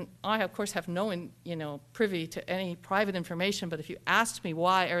joined. And I, of course, have no privy to any private information, but if you asked me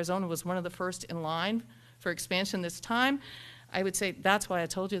why Arizona was one of the first in line for expansion this time, I would say that's why I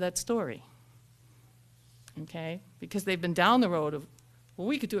told you that story. Okay? Because they've been down the road of, well,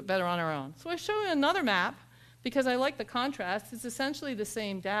 we could do it better on our own. So I show you another map because I like the contrast. It's essentially the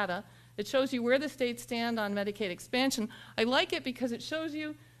same data. It shows you where the states stand on Medicaid expansion. I like it because it shows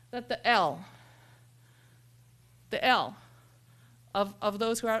you that the L of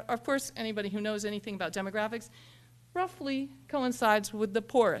those who are, of course, anybody who knows anything about demographics, roughly coincides with the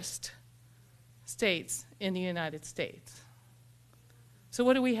poorest states in the United States. So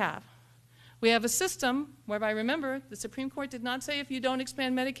what do we have? We have a system whereby, remember, the Supreme Court did not say if you don't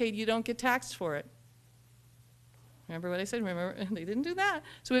expand Medicaid, you don't get taxed for it. Remember what I said? Remember, they didn't do that.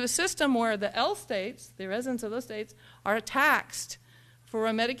 So we have a system where the L states, the residents of those states, are taxed for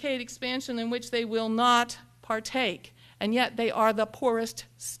a Medicaid expansion in which they will not partake, and yet they are the poorest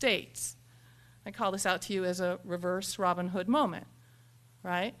states. I call this out to you as a reverse Robin Hood moment,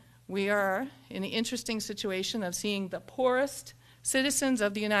 right? We are in the interesting situation of seeing the poorest citizens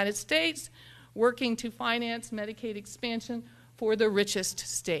of the United States working to finance Medicaid expansion for the richest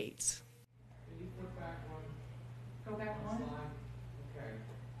states. Can you put back one Go back one. slide?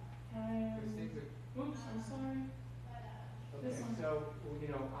 Okay. These things are, Oops, I'm sorry. This okay, one. so, you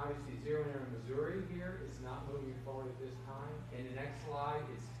know, obviously zeroing in on Missouri here is not moving forward at this time. In the next slide,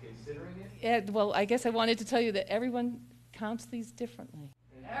 it's considering it. Yeah, well, I guess I wanted to tell you that everyone counts these differently.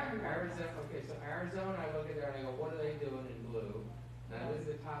 And Arizona, okay, so Arizona, I look at there and I go, what are they doing in blue? And I look at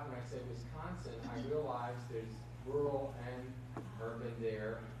the top and I say Wisconsin, I realize there's rural and urban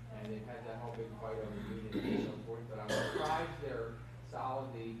there, and they've had that whole big fight over union and so forth, but I'm surprised they're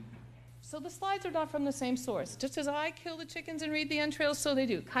solidly. So the slides are not from the same source. Just as I kill the chickens and read the entrails, so they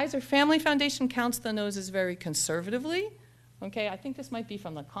do. Kaiser Family Foundation counts the noses very conservatively. Okay, I think this might be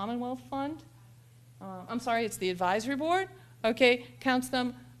from the Commonwealth Fund. I'm sorry, it's the advisory board. Okay, counts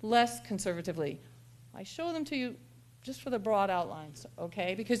them less conservatively. I show them to you just for the broad outlines,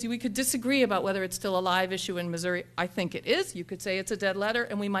 okay? Because we could disagree about whether it's still a live issue in Missouri. I think it is. You could say it's a dead letter,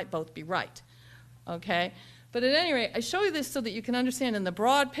 and we might both be right, okay? But at any rate, I show you this so that you can understand in the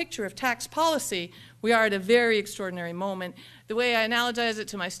broad picture of tax policy, we are at a very extraordinary moment. The way I analogize it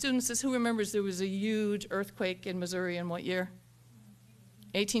to my students is, who remembers there was a huge earthquake in Missouri in what year?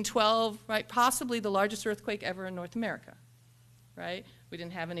 1812, right? Possibly the largest earthquake ever in North America, right? We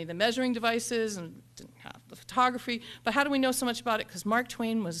didn't have any of the measuring devices and didn't have the photography. But how do we know so much about it? Because Mark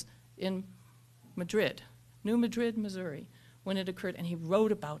Twain was in Madrid, New Madrid, Missouri, when it occurred, and he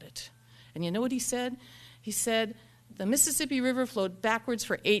wrote about it. And you know what he said? He said, the Mississippi River flowed backwards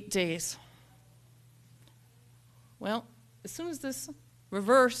for 8 days. Well, as soon as this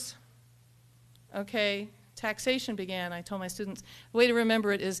reverse, okay, taxation began, I told my students, the way to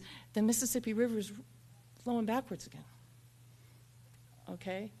remember it is the Mississippi River is flowing backwards again.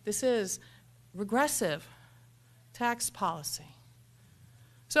 Okay? This is regressive tax policy.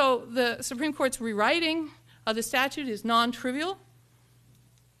 So the Supreme Court's rewriting of the statute is non-trivial.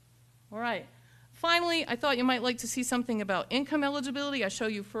 All right. Finally, I thought you might like to see something about income eligibility. I show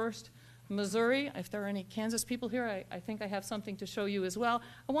you first Missouri. If there are any Kansas people here, I think I have something to show you as well.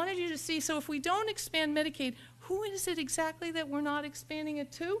 I wanted you to see, so if we don't expand Medicaid, who is it exactly that we're not expanding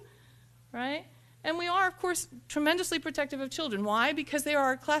it to, right? And we are, of course, tremendously protective of children. Why? Because they are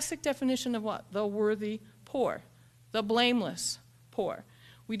our classic definition of what? The worthy poor, the blameless poor.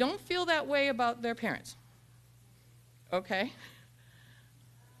 We don't feel that way about their parents, okay?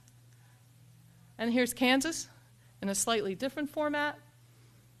 And here's Kansas in a slightly different format.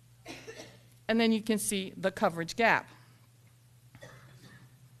 And then you can see the coverage gap.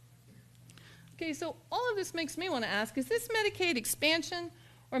 Okay, so all of this makes me want to ask, is this Medicaid expansion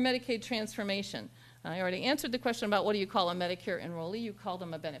or Medicaid transformation? I already answered the question about what do you call a Medicare enrollee. You call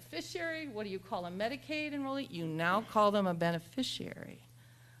them a beneficiary. What do you call a Medicaid enrollee? You now call them a beneficiary.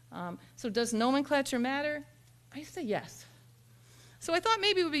 So does nomenclature matter? I say yes. So I thought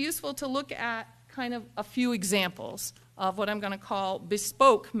maybe it would be useful to look at kind of a few examples of what I'm going to call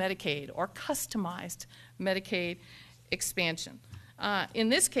bespoke Medicaid or customized Medicaid expansion. In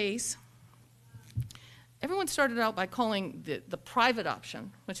this case, everyone started out by calling the private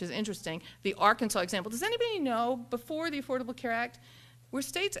option, which is interesting, the Arkansas example. Does anybody know, before the Affordable Care Act, were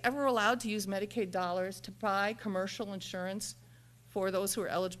states ever allowed to use Medicaid dollars to buy commercial insurance for those who are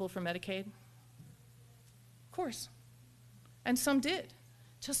eligible for Medicaid? Of course. And some did,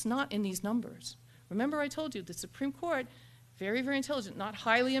 just not in these numbers. Remember I told you the Supreme Court, very, very intelligent, not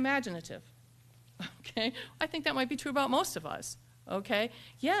highly imaginative. Okay? I think that might be true about most of us. Okay?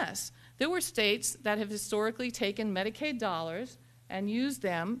 Yes, there were states that have historically taken Medicaid dollars and used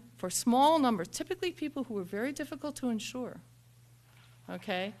them for small numbers, typically people who were very difficult to insure.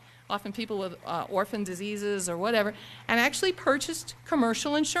 Okay? often people with orphan diseases or whatever, and actually purchased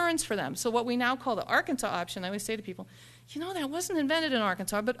commercial insurance for them. So what we now call the Arkansas option, I always say to people, you know, that wasn't invented in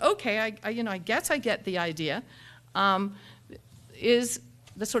Arkansas, but okay, I guess I get the idea, is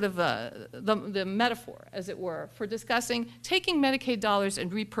the sort of the metaphor, as it were, for discussing taking Medicaid dollars and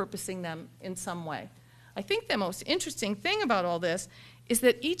repurposing them in some way. I think the most interesting thing about all this is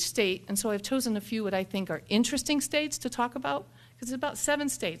that each state, and so I've chosen a few what I think are interesting states to talk about, because it's about 7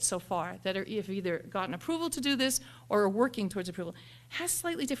 states so far that have either gotten approval to do this or are working towards approval, has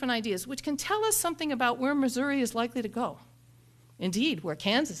slightly different ideas, which can tell us something about where Missouri is likely to go. Indeed, where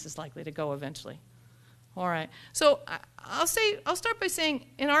Kansas is likely to go eventually. All right, so I'll start by saying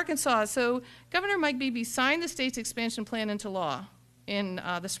in Arkansas, so Governor Mike Beebe signed the state's expansion plan into law in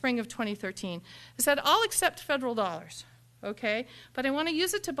the spring of 2013. He said, I'll accept federal dollars, okay, but I want to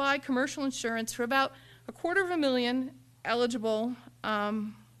use it to buy commercial insurance for about $250,000 eligible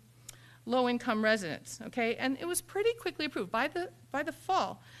low-income residents, okay, and it was pretty quickly approved by the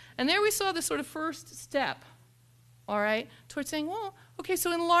fall. And there we saw the sort of first step, all right, towards saying, well, okay,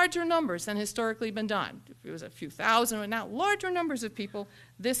 so in larger numbers than historically been done. If it was a few thousand, or now larger numbers of people,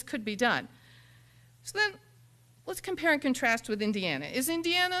 this could be done. So then, let's compare and contrast with Indiana. Is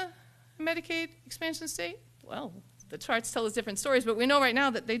Indiana a Medicaid expansion state? Well, the charts tell us different stories, but we know right now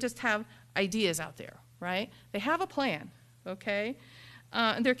that they just have ideas out there, right? They have a plan, okay?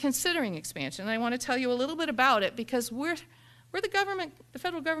 And they're considering expansion. And I want to tell you a little bit about it because where the government, the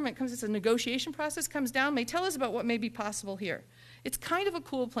federal government comes, it's a negotiation process, comes down, may tell us about what may be possible here. It's kind of a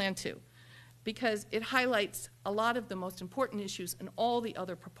cool plan too, because it highlights a lot of the most important issues in all the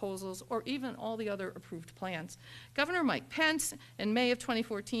other proposals or even all the other approved plans. Governor Mike Pence, in May of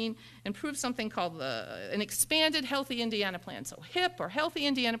 2014, approved something called an expanded Healthy Indiana Plan. So HIP, or Healthy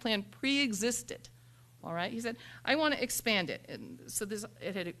Indiana Plan, pre-existed. All right, he said, I want to expand it. And so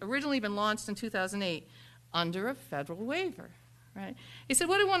it had originally been launched in 2008 under a federal waiver. Right? He said,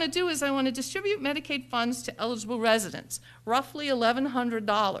 what I want to do is I want to distribute Medicaid funds to eligible residents, roughly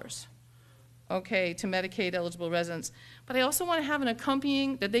 $1,100, okay, to Medicaid eligible residents. But I also want to have an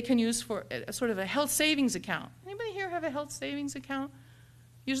accompanying that they can use for a sort of a health savings account. Anybody here have a health savings account?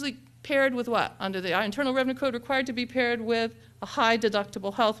 Usually paired with what? Under the Internal Revenue Code, required to be paired with a high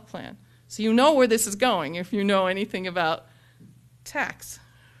deductible health plan. So you know where this is going if you know anything about tax,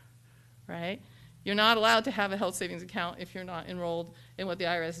 right? You're not allowed to have a health savings account if you're not enrolled in what the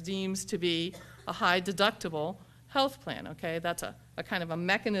IRS deems to be a high deductible health plan, okay? That's a kind of a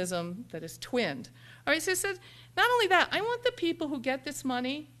mechanism that is twinned. All right, so it says, not only that, I want the people who get this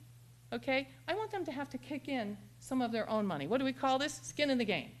money, okay, I want them to have to kick in some of their own money. What do we call this? Skin in the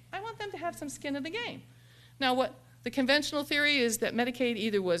game. I want them to have some skin in the game. Now, what the conventional theory is that Medicaid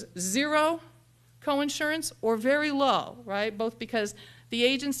either was zero coinsurance or very low, right? Both because the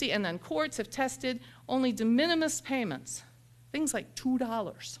agency and then courts have tested only de minimis payments, things like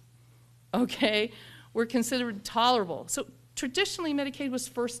 $2, okay, were considered tolerable. So traditionally, Medicaid was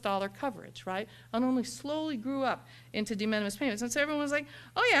first dollar coverage, right? And only slowly grew up into de minimis payments. And so everyone was like,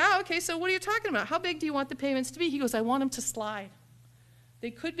 oh yeah, okay, so what are you talking about? How big do you want the payments to be? He goes, I want them to slide. They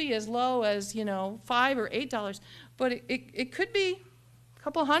could be as low as, you know, $5 or $8, but it could be a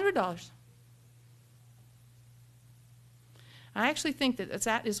couple $100. I actually think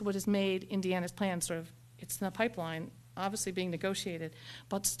that is what has made Indiana's plan sort of, it's in the pipeline, obviously being negotiated,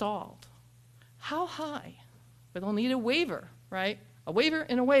 but stalled. How high? But they'll need a waiver, right? A waiver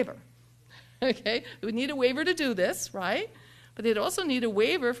and a waiver, okay? They would need a waiver to do this, right? But they'd also need a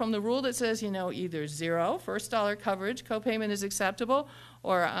waiver from the rule that says, you know, either zero, first dollar coverage, copayment is acceptable,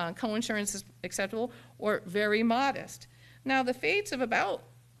 or coinsurance is acceptable, or very modest. Now, the fates of about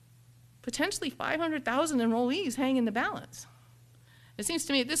potentially 500,000 enrollees hang in the balance. It seems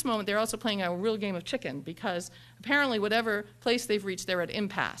to me at this moment they're also playing a real game of chicken because apparently whatever place they've reached, they're at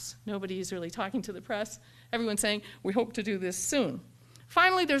impasse. Nobody's really talking to the press. Everyone's saying, we hope to do this soon.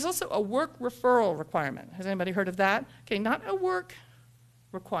 Finally, there's also a work referral requirement. Has anybody heard of that? Okay, not a work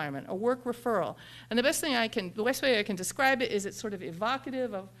requirement, a work referral. And the best way I can describe it is it's sort of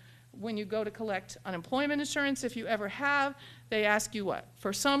evocative of when you go to collect unemployment insurance, if you ever have, they ask you what?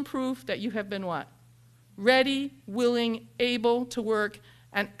 For some proof that you have been what? Ready, willing, able to work,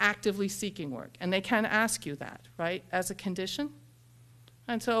 and actively seeking work. And they can ask you that, right, as a condition.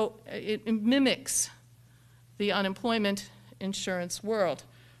 And so it mimics the unemployment insurance world.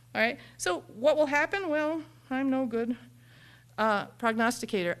 All right, so what will happen? Well, I'm no good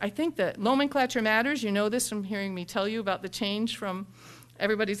prognosticator. I think that nomenclature matters. You know this from hearing me tell you about the change from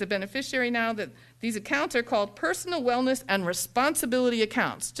everybody's a beneficiary now, that these accounts are called personal wellness and responsibility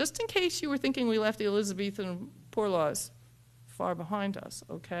accounts, just in case you were thinking we left the Elizabethan poor laws far behind us,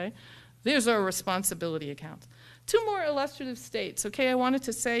 okay? There's our responsibility accounts. 2 more illustrative states, okay? I wanted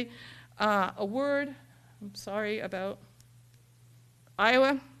to say a word, I'm sorry, about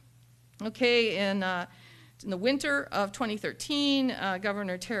Iowa. Okay, in the winter of 2013,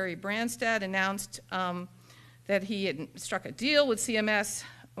 Governor Terry Branstad announced that he had struck a deal with CMS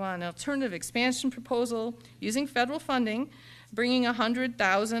on an alternative expansion proposal using federal funding, bringing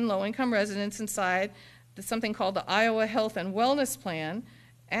 100,000 low-income residents inside something called the Iowa Health and Wellness Plan,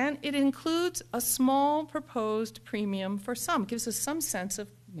 and it includes a small proposed premium for some. It gives us some sense of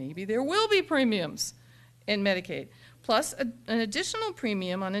maybe there will be premiums in Medicaid, plus an additional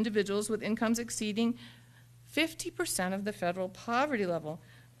premium on individuals with incomes exceeding 50% of the federal poverty level.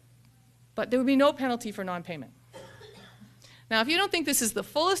 But there would be no penalty for non-payment. Now, if you don't think this is the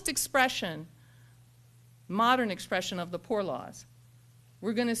fullest expression, modern expression of the poor laws,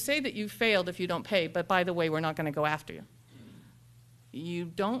 we're going to say that you failed if you don't pay, but by the way, we're not going to go after you. You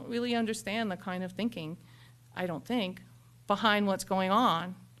don't really understand the kind of thinking, I don't think, behind what's going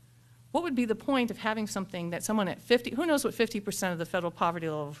on. What would be the point of having something that someone at 50, who knows what 50% of the federal poverty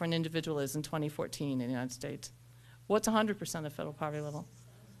level for an individual is in 2014 in the United States? What's 100% of the federal poverty level?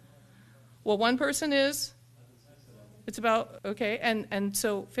 Well, one person is, it's about, okay, and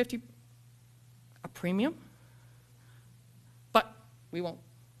so 50, a premium? But we won't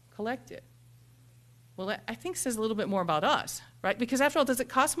collect it. Well, that, I think, says a little bit more about us, right? Because after all, does it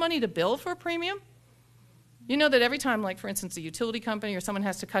cost money to bill for a premium? You know that every time, like, for instance, a utility company or someone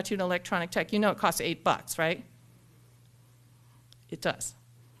has to cut you an electronic check, you know it costs $8, right? It does.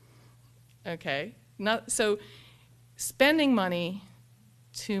 Okay? So spending money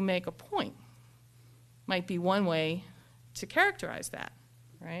to make a point might be one way to characterize that,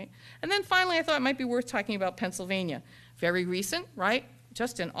 right? And then finally, I thought it might be worth talking about Pennsylvania. Very recent, right?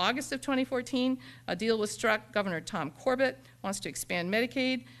 Just in August of 2014, a deal was struck. Governor Tom Corbett wants to expand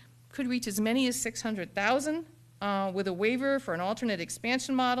Medicaid, could reach as many as 600,000 with a waiver for an alternate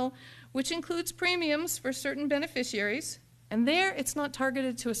expansion model, which includes premiums for certain beneficiaries. And there, it's not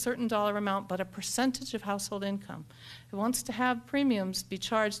targeted to a certain dollar amount, but a percentage of household income. It wants to have premiums be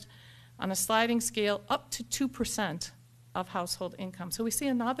charged on a sliding scale up to 2% of household income. So we see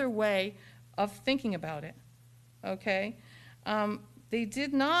another way of thinking about it, okay? They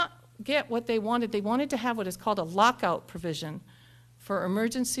did not get what they wanted. They wanted to have what is called a lockout provision for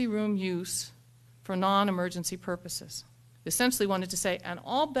emergency room use for non-emergency purposes. They essentially wanted to say, and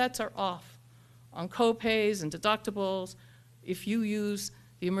all bets are off on co-pays and deductibles if you use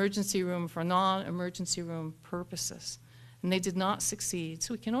the emergency room for non-emergency room purposes. And they did not succeed.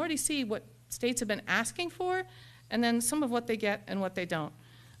 So we can already see what states have been asking for, and then some of what they get and what they don't.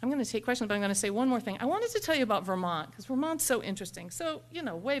 I'm going to take questions, but I'm going to say one more thing. I wanted to tell you about Vermont, because Vermont's so interesting. So, you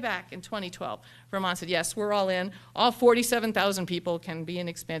know, way back in 2012, Vermont said, yes, we're all in. All 47,000 people can be in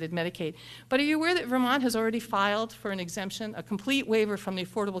expanded Medicaid. But are you aware that Vermont has already filed for an exemption, a complete waiver from the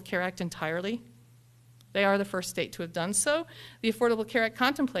Affordable Care Act entirely? They are the first state to have done so. The Affordable Care Act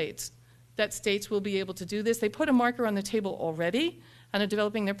contemplates that states will be able to do this. They put a marker on the table already and are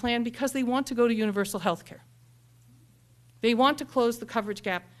developing their plan because they want to go to universal health care. They want to close the coverage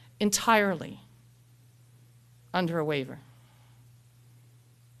gap entirely under a waiver.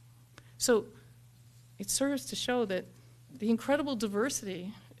 So it serves to show that the incredible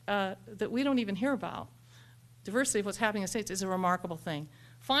diversity that we don't even hear about, diversity of what's happening in the states, is a remarkable thing.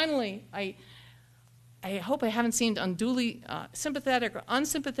 Finally, I hope I haven't seemed unduly sympathetic or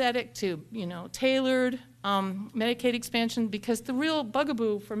unsympathetic to, you know, tailored Medicaid expansion, because the real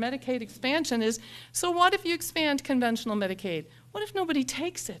bugaboo for Medicaid expansion is, so what if you expand conventional Medicaid? What if nobody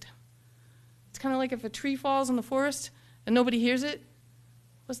takes it? It's kind of like if a tree falls in the forest and nobody hears it.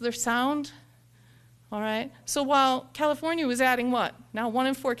 Was there sound? All right. So while California was adding what? Now 1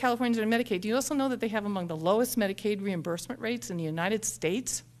 in 4 Californians are in Medicaid. Do you also know that they have among the lowest Medicaid reimbursement rates in the United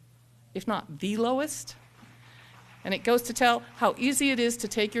States, if not the lowest? And it goes to tell how easy it is to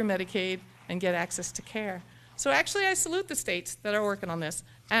take your Medicaid and get access to care. So actually, I salute the states that are working on this.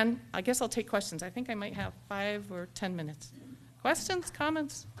 And I guess I'll take questions. I think I might have 5 or 10 minutes. Questions,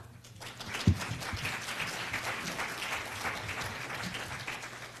 comments? If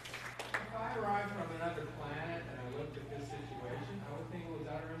I arrived from another planet and I looked at this situation, I would think it was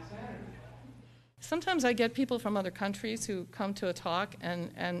utter insanity. Sometimes I get people from other countries who come to a talk,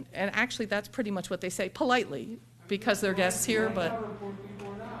 and actually that's pretty much what they say, politely, because they're guests here, but...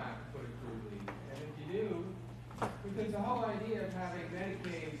 Before not, put it crudely. And if you do, because the whole idea of having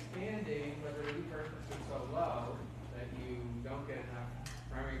Medicaid expanding, but the reimbursements are so low that you don't get enough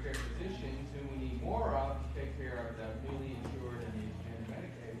primary care physicians who we need more of to take care of the newly insured and the expanded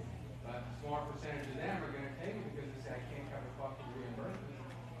Medicaid. But a small percentage of them are going to take it because they say, I can't cover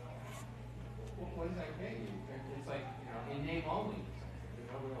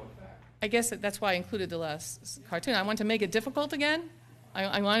I guess that's why I included the last cartoon. I want to make it difficult again.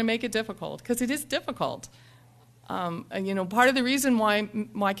 I want to make it difficult because it is difficult. And, you know, part of the reason why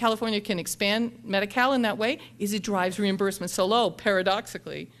California can expand Medi-Cal in that way is it drives reimbursement so low,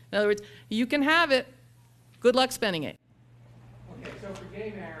 paradoxically. In other words, you can have it. Good luck spending it. Okay, so for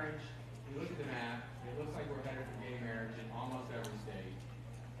gay marriage, you look at the map, it looks like we're headed for gay marriage in almost every state.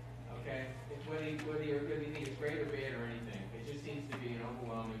 Okay? Whether you think it's great or bad or anything, it just seems to be an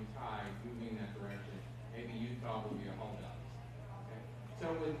overwhelming tide moving in that direction. Maybe Utah will be a holdout. Okay? So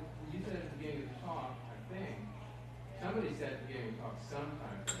when you said at the beginning of the talk, I think, somebody said at the beginning of the talk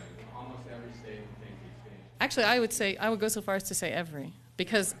sometime today, almost every state would think it's been. Actually, I would go so far as to say every,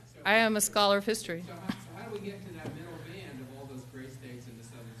 because I am a scholar of history. So how do we get to that middle band of all those gray states in the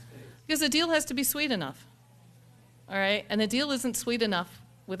southern states? Because the deal has to be sweet enough. All right? And the deal isn't sweet enough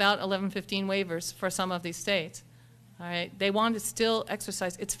without 1115 waivers for some of these states. All right? They want to still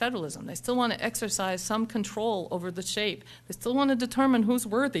exercise, it's federalism. They still want to exercise some control over the shape. They still want to determine who's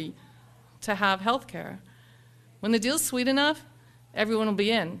worthy to have health care. When the deal's sweet enough, everyone will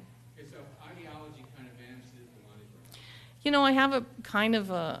be in. Okay, so ideology kind of vanishes the money. You know, I have a kind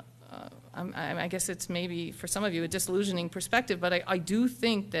of a, I guess it's maybe for some of you a disillusioning perspective, but I do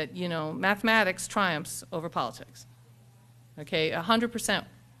think that, you know, mathematics triumphs over politics. Okay, 100%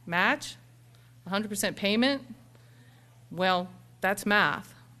 match, 100% payment, well, that's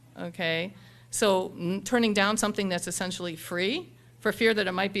math, okay? So turning down something that's essentially free for fear that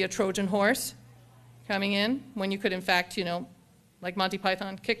it might be a Trojan horse coming in when you could, in fact, you know, like Monty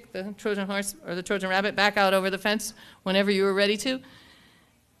Python, kick the Trojan horse or the Trojan rabbit back out over the fence whenever you were ready to.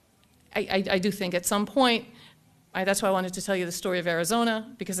 I do think at some point, that's why I wanted to tell you the story of Arizona,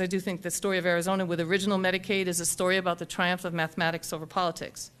 because I do think the story of Arizona with original Medicaid is a story about the triumph of mathematics over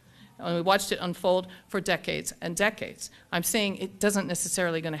politics. And we watched it unfold for decades and decades. I'm saying it doesn't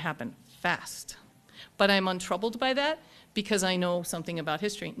necessarily going to happen fast. But I'm untroubled by that because I know something about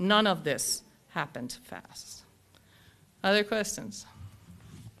history. None of this happened fast. Other questions?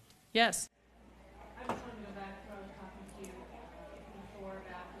 Yes? I just wanted to go back to what I was talking to you before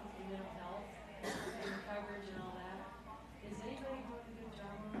about mental health and coverage and all that. Is anybody doing a good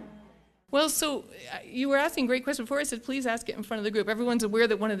job on that? Well, so you were asking a great question before. I said, please ask it in front of the group. Everyone's aware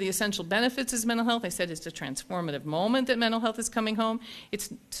that one of the essential benefits is mental health. I said it's a transformative moment that mental health is coming home.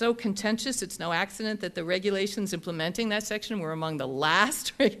 It's so contentious, it's no accident that the regulations implementing that section were among the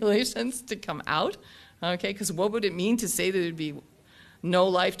last regulations to come out. Okay, because what would it mean to say that there'd be no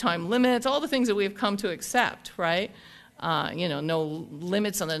lifetime limits, all the things that we have come to accept, right? You know, no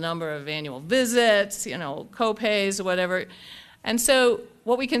limits on the number of annual visits, you know, co-pays, whatever. And so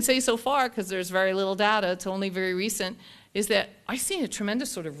what we can say so far, because there's very little data, it's only very recent, is that I see a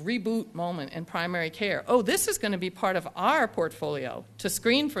tremendous sort of reboot moment in primary care. Oh, this is going to be part of our portfolio to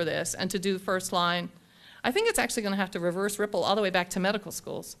screen for this and to do first line. I think it's actually going to have to reverse ripple all the way back to medical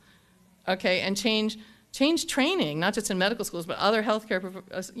schools, okay, and change training, not just in medical schools, but other healthcare,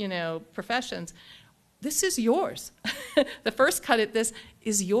 you know, professions. This is yours. The first cut at this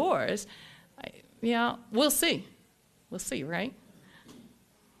is yours. Yeah, we'll see. We'll see, right?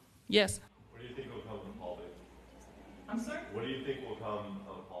 Yes? What do you think will come of Halbig? I'm sorry? What do you think will come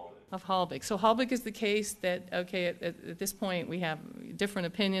of Halbig? Of Halbig. So Halbig is the case that, okay, at this point we have different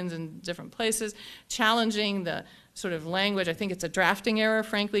opinions in different places, challenging the sort of language. I think it's a drafting error,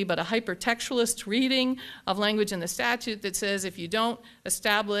 frankly, but a hypertextualist reading of language in the statute that says if you don't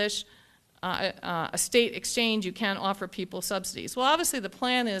establish a state exchange, you can't offer people subsidies. Well, obviously the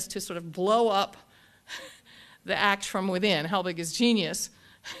plan is to sort of blow up the act from within. Halbig is genius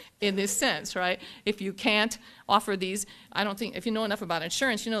in this sense, right? If you can't offer these, I don't think, if you know enough about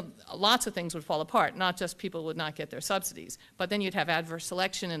insurance, you know lots of things would fall apart, not just people would not get their subsidies, but then you'd have adverse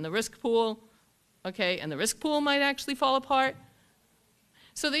selection in the risk pool, okay, and the risk pool might actually fall apart.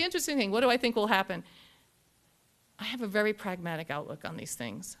 So the interesting thing, what do I think will happen? I have a very pragmatic outlook on these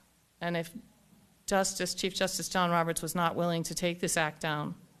things. And if Chief Justice John Roberts was not willing to take this act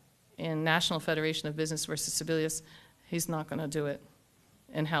down in National Federation of Business versus Sebelius, he's not going to do it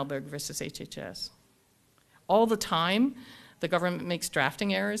in Halbig versus HHS. All the time, the government makes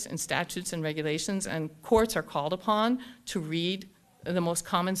drafting errors in statutes and regulations, and courts are called upon to read the most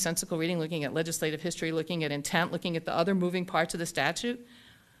commonsensical reading, looking at legislative history, looking at intent, looking at the other moving parts of the statute.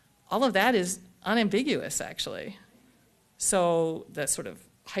 All of that is unambiguous, actually. So the sort of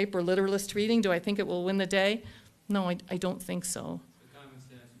hyper-literalist reading, do I think it will win the day? No, I don't think so.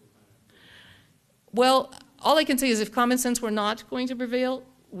 Well, all I can say is if common sense were not going to prevail,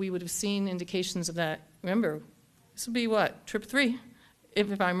 we would have seen indications of that. Remember, this would be what? Trip 3,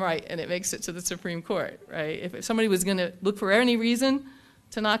 if I'm right, and it makes it to the Supreme Court, right? If somebody was going to look for any reason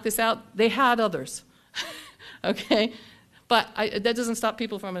to knock this out. They had others, okay? But that doesn't stop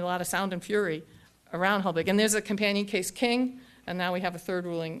people from a lot of sound and fury around Hellwig. And there's a companion case, King, and now we have a third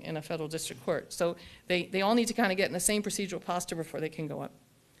ruling in a federal district court. So they all need to kind of get in the same procedural posture before they can go up.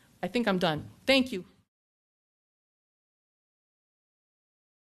 I think I'm done. Thank you.